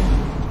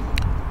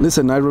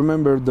 Listen, I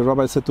remember the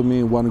rabbi said to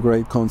me one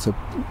great concept.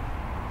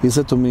 He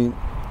said to me,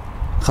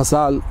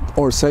 Chazal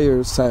or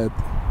Sayer said,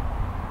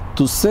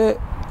 to say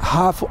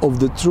half of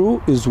the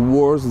truth is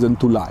worse than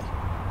to lie.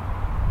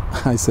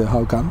 I said,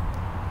 how come?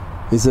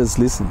 He says,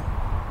 listen,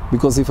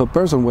 because if a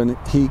person, when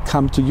he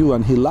come to you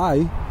and he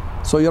lie,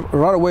 so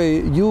right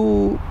away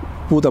you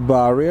put a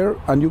barrier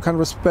and you can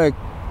respect.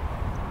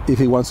 If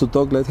he wants to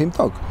talk, let him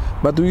talk.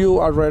 But you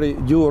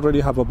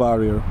already have a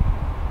barrier.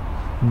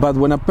 But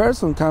when a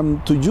person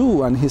comes to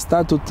you and he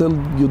starts to tell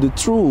you the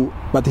truth,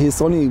 but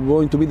he's only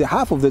going to be the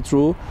half of the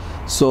truth,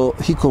 so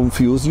he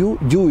confuses you,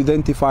 you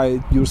identify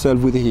yourself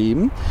with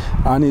him,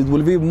 and it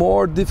will be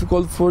more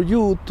difficult for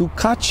you to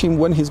catch him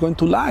when he's going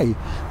to lie.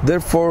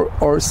 Therefore,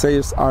 our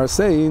sayers are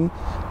saying,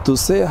 to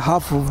say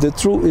half of the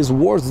truth is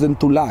worse than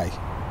to lie.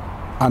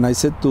 And I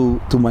said to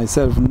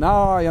myself,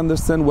 now I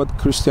understand what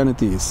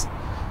Christianity is.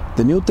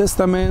 The New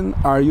Testament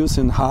are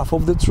using half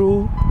of the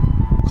true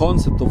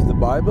concept of the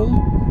Bible,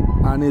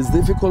 and it's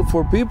difficult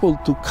for people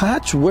to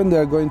catch when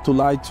they're going to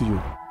lie to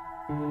you.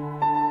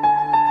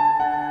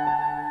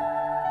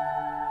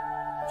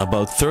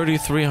 About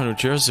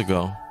 3,300 years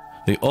ago,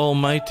 the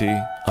Almighty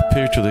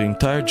appeared to the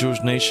entire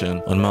Jewish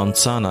nation on Mount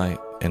Sinai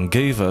and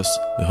gave us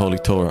the Holy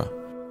Torah.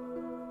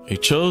 He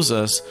chose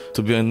us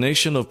to be a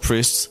nation of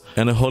priests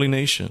and a holy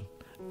nation,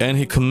 and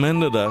He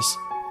commanded us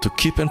to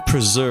keep and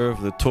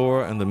preserve the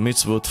Torah and the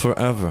mitzvot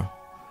forever.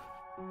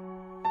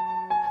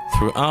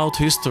 Throughout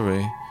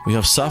history, we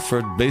have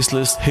suffered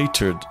baseless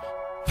hatred,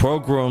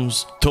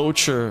 pogroms,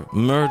 torture,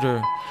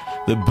 murder.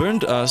 They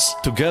burned us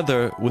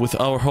together with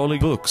our holy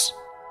books.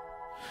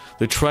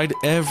 They tried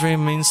every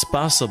means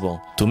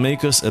possible to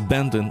make us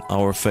abandon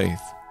our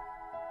faith.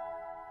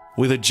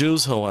 We the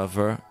Jews,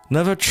 however,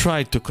 never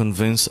tried to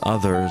convince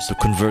others to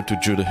convert to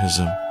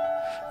Judaism.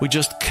 We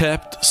just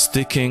kept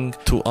sticking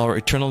to our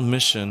eternal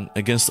mission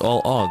against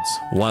all odds,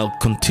 while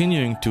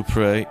continuing to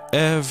pray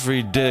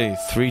every day,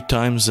 3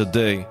 times a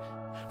day,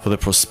 for the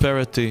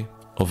prosperity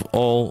of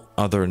all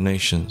other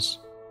nations.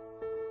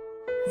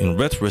 In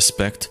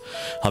retrospect,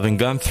 having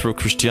gone through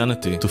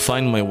Christianity to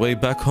find my way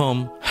back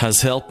home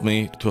has helped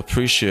me to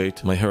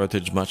appreciate my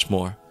heritage much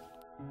more.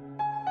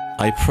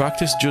 I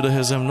practice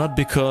Judaism not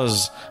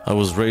because I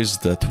was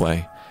raised that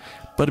way,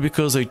 but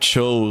because I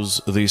chose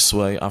this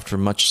way after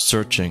much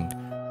searching.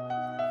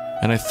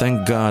 And I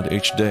thank God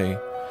each day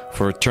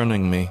for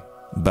returning me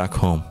back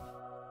home.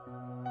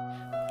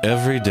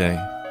 Every day,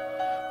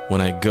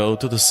 when I go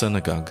to the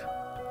synagogue,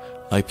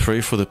 I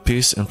pray for the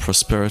peace and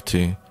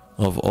prosperity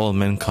of all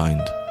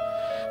mankind,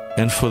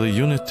 and for the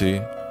unity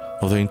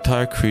of the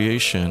entire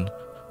creation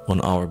on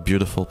our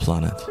beautiful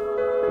planet.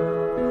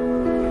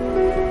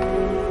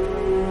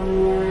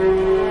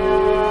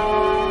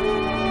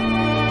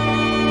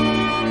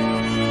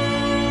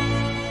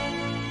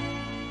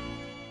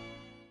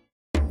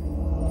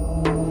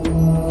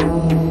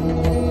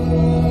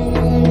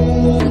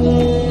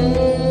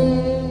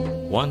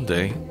 One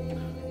day,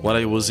 while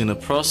I was in a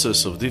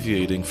process of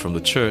deviating from the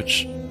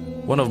church,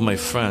 one of my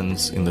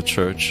friends in the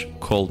church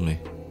called me.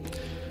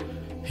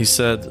 He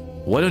said,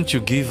 "Why don't you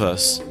give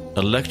us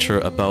a lecture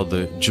about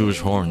the Jewish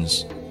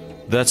horns?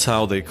 That's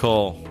how they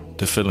call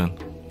tefillin."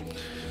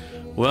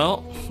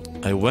 Well,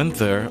 I went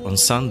there on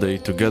Sunday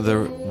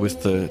together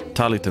with the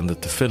talit and the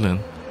tefillin.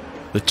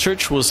 The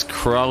church was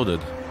crowded.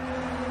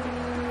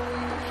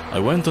 I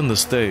went on the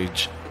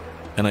stage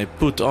and I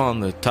put on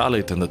the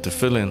talit and the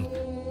tefillin,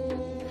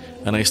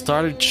 and I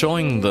started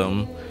showing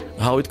them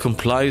how it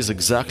complies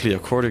exactly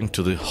according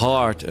to the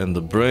heart and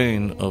the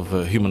brain of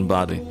a human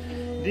body.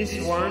 This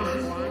one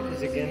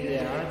is again the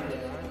heart,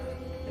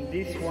 and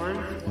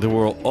They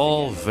were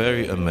all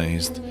very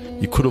amazed.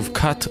 You could have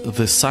cut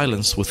the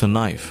silence with a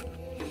knife.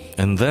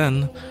 And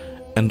then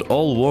an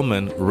old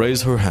woman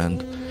raised her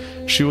hand.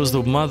 She was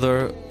the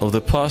mother of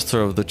the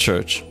pastor of the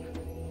church,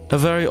 a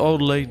very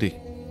old lady.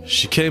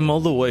 She came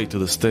all the way to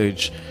the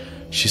stage.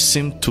 She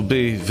seemed to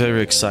be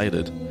very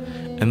excited.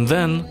 And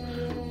then,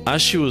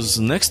 as she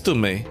was next to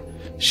me,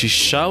 she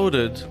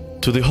shouted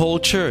to the whole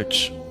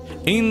church,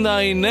 "In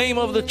the name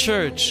of the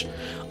church,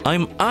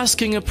 I'm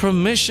asking a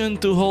permission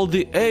to hold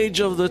the age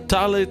of the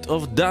talit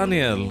of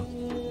Daniel."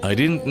 I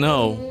didn't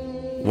know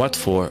what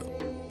for,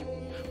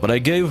 but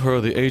I gave her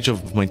the age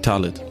of my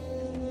talit.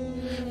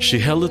 She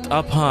held it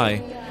up high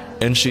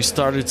and she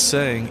started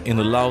saying in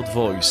a loud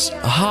voice,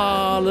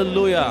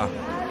 "Hallelujah!"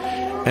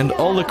 And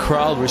all the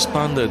crowd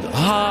responded,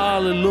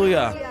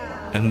 "Hallelujah!"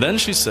 And then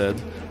she said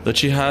that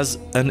she has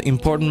an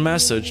important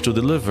message to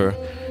deliver,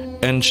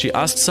 and she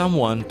asked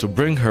someone to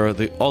bring her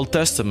the Old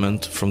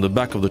Testament from the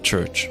back of the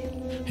church.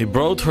 He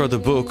brought her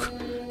the book,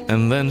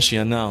 and then she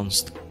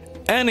announced,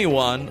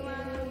 "Anyone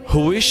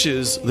who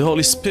wishes the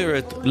Holy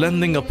Spirit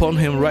landing upon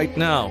him right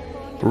now,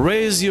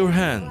 raise your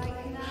hand."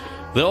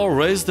 They all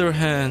raised their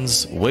hands,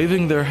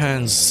 waving their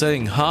hands,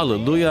 saying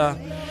Hallelujah,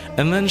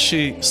 and then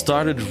she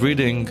started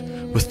reading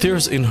with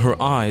tears in her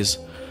eyes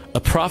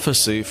a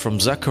prophecy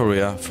from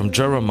Zechariah, from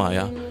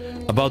Jeremiah,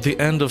 about the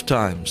end of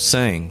time,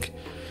 saying,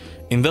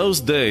 "In those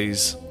days,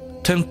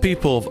 10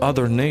 people of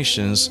other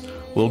nations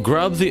will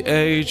grab the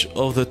age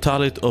of the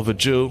talit of a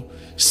Jew,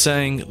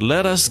 saying,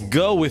 'Let us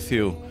go with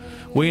you.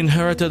 We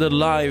inherited a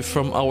life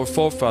from our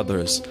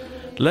forefathers.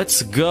 Let's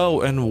go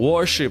and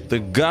worship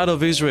the God of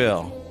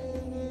Israel.'"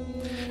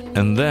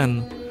 And then,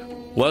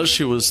 while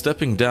she was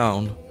stepping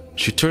down,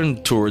 she turned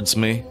towards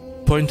me,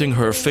 pointing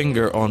her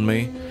finger on me,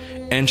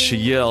 and she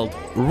yelled,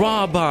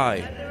 "Rabbi!"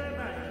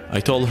 I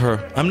told her,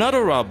 "I'm not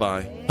a rabbi.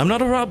 I'm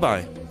not a rabbi."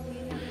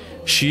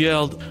 She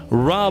yelled,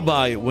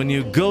 "Rabbi, when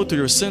you go to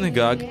your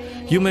synagogue,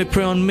 you may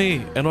pray on me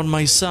and on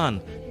my son,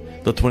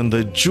 that when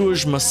the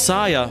Jewish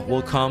Messiah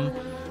will come,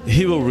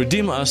 he will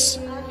redeem us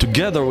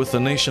together with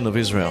the nation of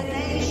Israel."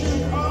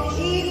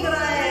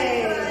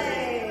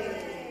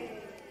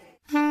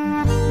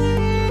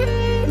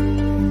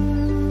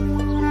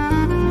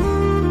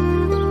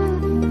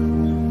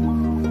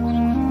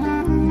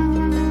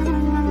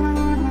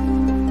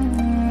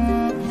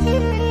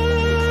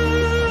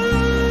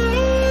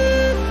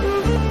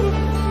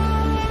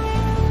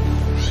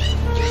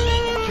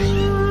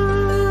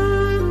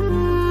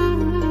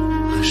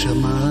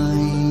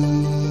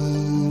 השמיים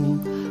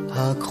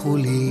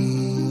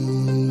הכחולים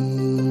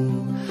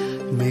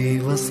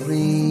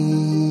מבשרים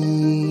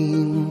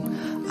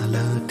על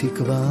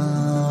התקווה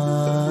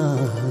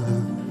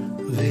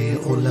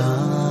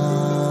ועולם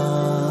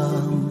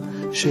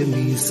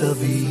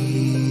שמסביב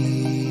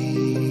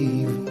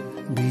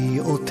בי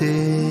עוטף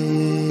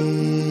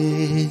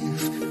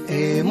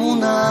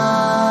אמונה.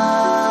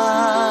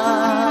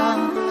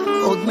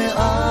 עוד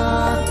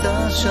מעט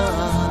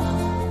השעה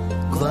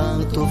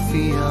כבר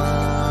תופיע,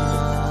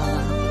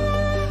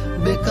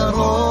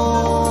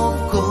 בקרוב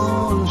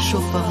כל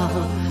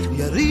שופר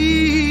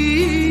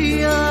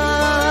יריע.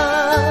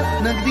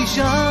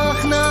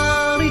 נקדישך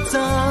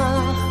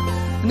נריצח,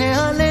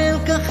 נהלל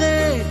כך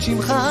את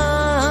שמך,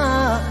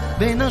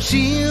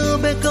 ונשיר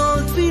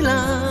בכל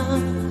תפילה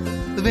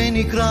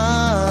ונקרא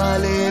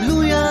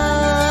הללויה.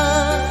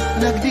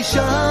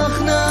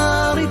 נקדישך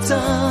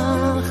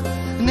נריצח,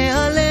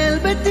 נהלל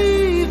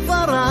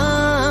בתפארה,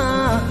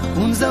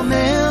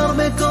 ונזמר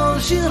בכל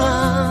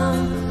שירה,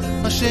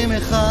 השם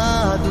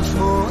אחד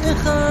ושמו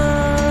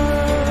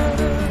אחד.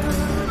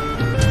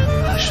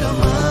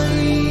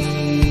 השמיים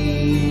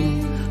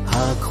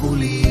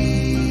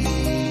הכחולים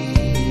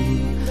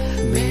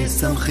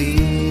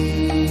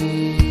משמחים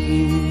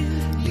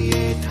לי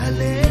את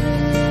הלב,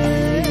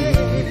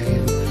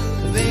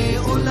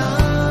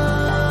 ועולם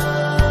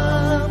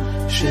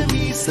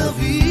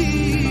שמסביב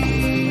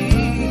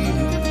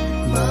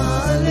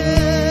מעלה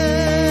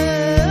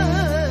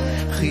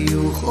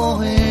חיוך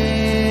אוהב.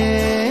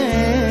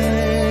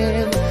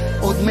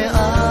 עוד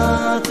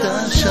מעט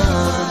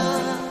השעה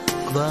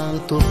כבר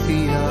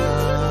תופיע,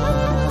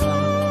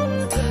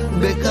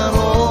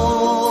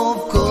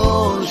 בקרוב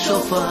כל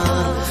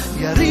שופר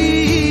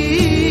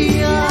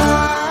יריע.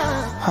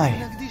 Hi,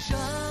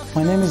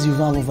 my name is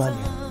Yuval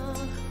Ovadia.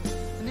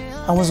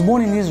 I was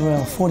born in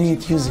Israel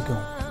 48 years ago.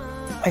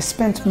 I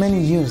spent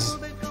many years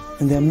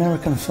in the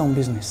American film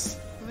business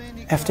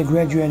after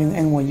graduating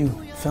NYU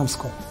Film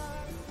School.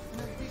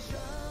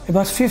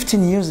 About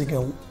 15 years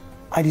ago,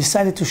 I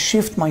decided to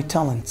shift my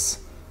talents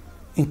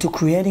into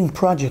creating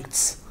projects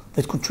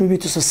that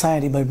contribute to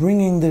society by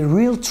bringing the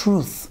real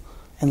truth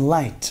and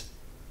light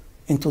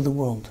into the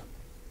world.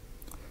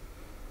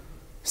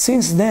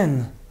 Since then,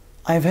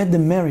 I've had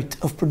the merit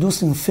of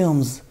producing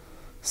films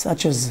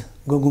such as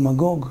Gog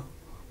Magog,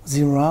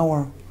 0 Hour,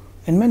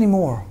 and many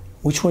more,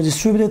 which were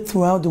distributed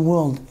throughout the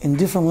world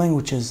in different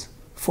languages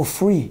for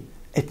free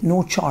at no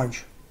charge.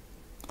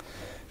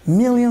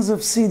 Millions of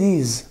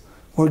CDs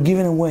were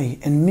given away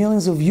and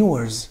millions of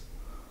viewers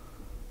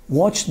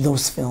watched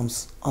those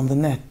films on the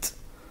net,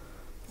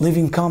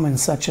 leaving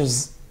comments such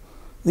as,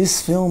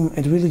 "This film,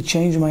 it really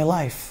changed my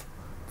life.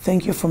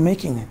 Thank you for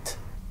making it."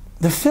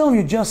 The film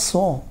you just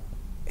saw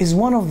is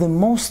one of the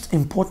most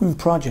important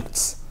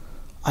projects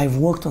I've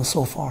worked on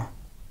so far.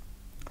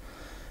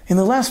 In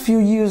the last few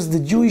years, the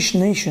Jewish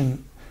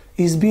nation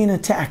is being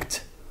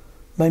attacked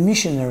by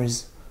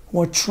missionaries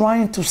who are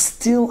trying to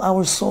steal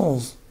our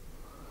souls,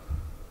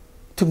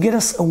 to get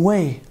us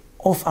away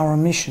of our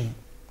mission.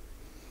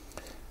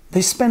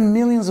 They spend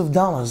millions of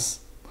dollars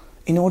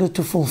in order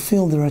to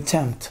fulfill their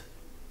attempt.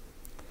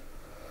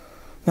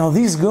 Now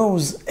this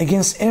goes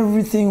against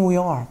everything we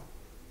are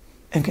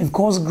and can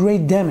cause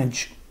great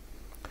damage,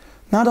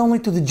 not only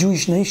to the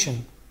Jewish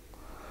nation,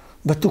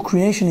 but to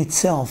creation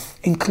itself,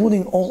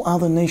 including all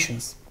other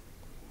nations.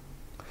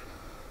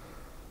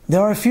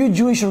 There are a few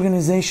Jewish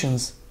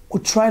organizations who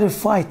try to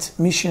fight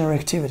missionary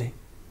activity,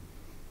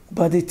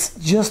 but it's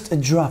just a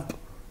drop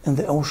in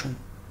the ocean.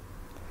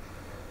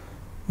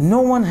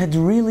 No one had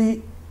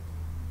really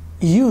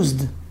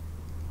used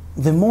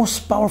the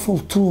most powerful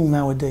tool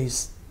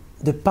nowadays,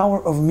 the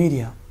power of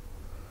media,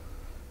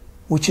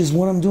 which is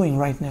what I'm doing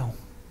right now.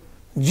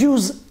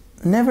 Jews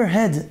never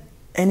had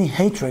any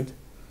hatred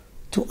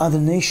to other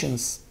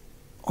nations.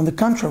 On the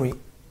contrary,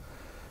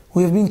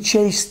 we have been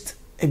chased,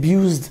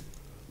 abused,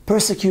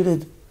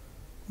 persecuted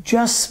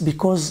just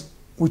because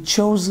we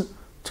chose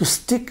to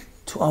stick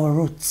to our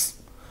roots,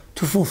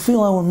 to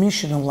fulfill our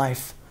mission in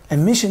life, a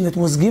mission that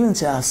was given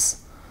to us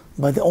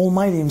by the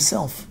Almighty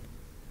Himself.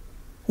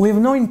 We have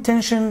no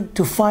intention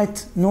to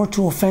fight nor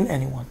to offend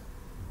anyone.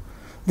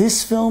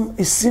 This film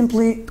is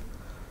simply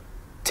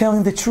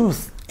telling the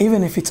truth,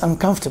 even if it's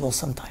uncomfortable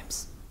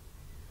sometimes.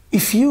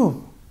 If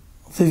you,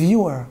 the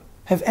viewer,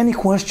 have any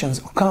questions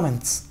or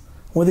comments,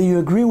 whether you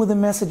agree with the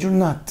message or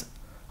not,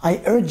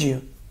 I urge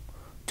you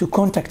to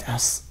contact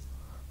us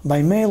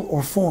by mail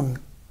or phone,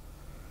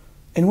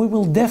 and we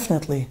will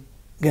definitely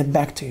get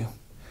back to you.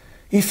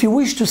 If you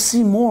wish to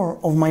see more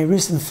of my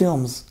recent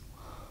films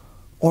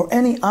or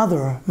any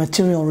other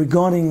material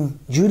regarding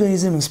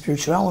Judaism and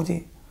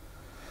spirituality,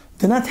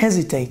 do not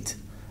hesitate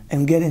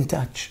and get in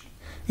touch.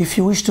 If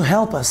you wish to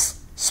help us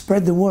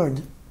spread the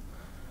word,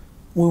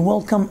 we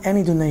welcome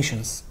any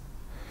donations.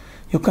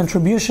 Your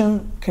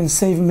contribution can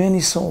save many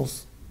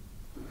souls,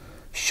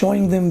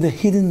 showing them the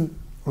hidden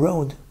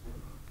road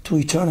to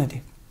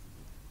eternity.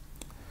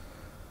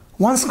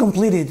 Once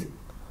completed,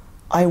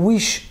 I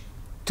wish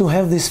to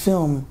have this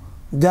film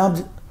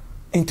dubbed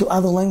into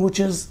other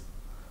languages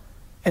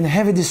and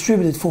have it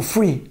distributed for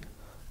free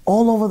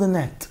all over the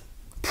net,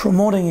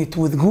 promoting it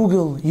with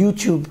Google,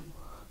 YouTube,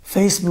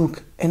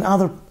 Facebook, and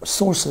other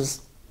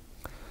sources,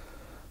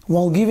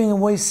 while giving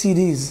away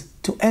CDs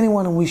to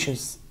anyone who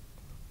wishes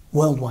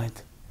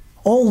worldwide.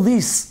 All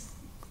this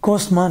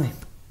costs money,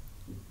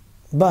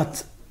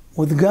 but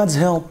with God's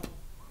help,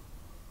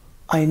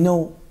 I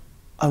know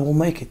I will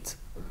make it.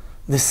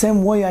 The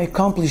same way I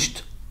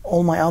accomplished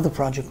all my other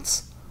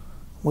projects,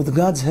 with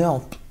God's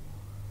help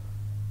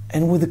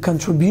and with the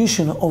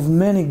contribution of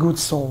many good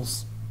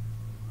souls.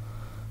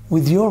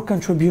 With your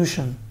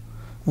contribution,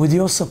 with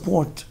your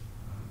support,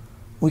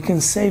 we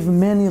can save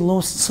many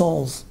lost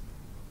souls.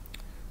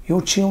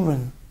 Your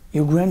children,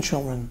 your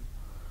grandchildren,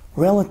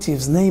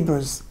 relatives,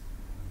 neighbors.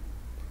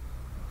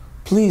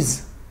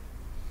 Please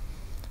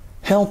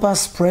help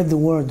us spread the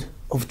word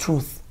of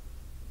truth.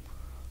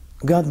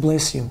 God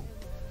bless you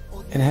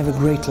and have a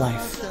great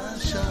life.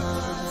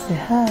 Say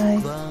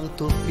hi.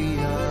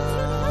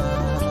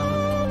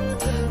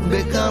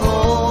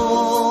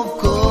 בקרוב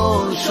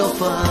כל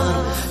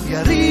שופר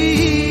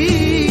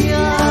יריע,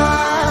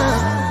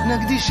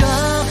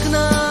 נקדישך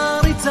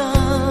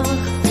נריצך,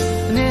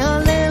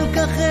 נהלל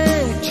כך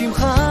את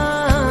שמך,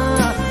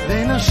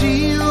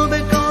 ונשיר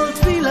בכל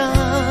תפילה,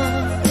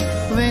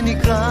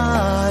 ונקרא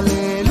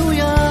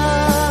הללויה.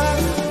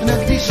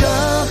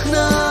 נקדישך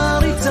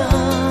נריצך,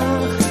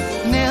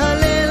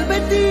 נהלל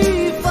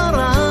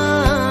בתפארה,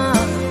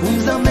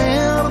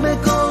 ונזמר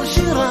בכל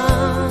שירה,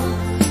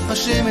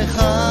 השם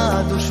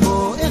אחד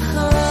ושמו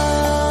אחד.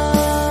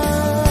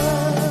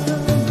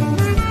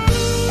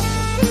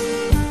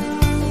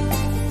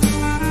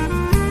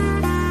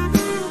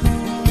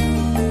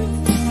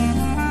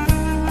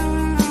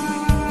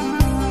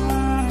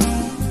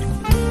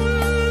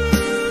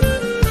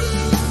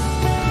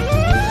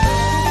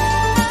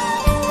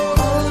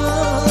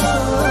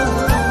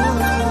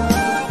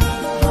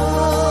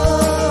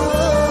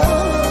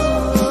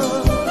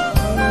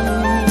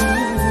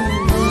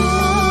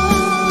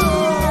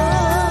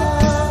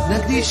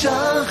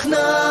 נקדישך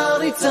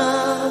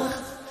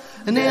נריצך,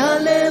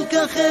 נהלל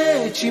כך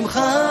את שמך,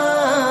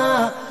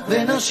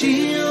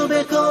 ונשיר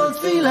בכל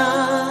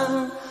תפילה,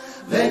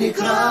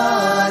 ונקרא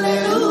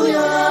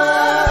הללויה.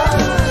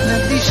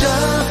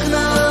 נקדישך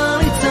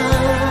נריצך,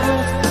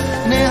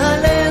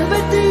 נהלל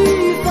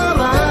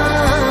בתפארה,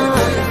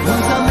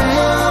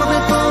 ונזמר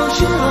בכל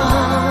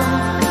שירה,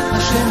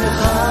 השם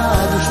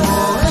אחד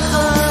ושמו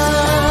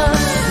אחד.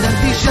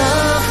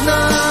 נקדישך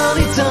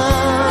נריצך,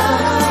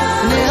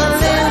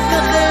 נהלל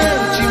כך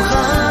את שמך,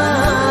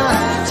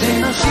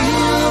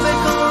 שיר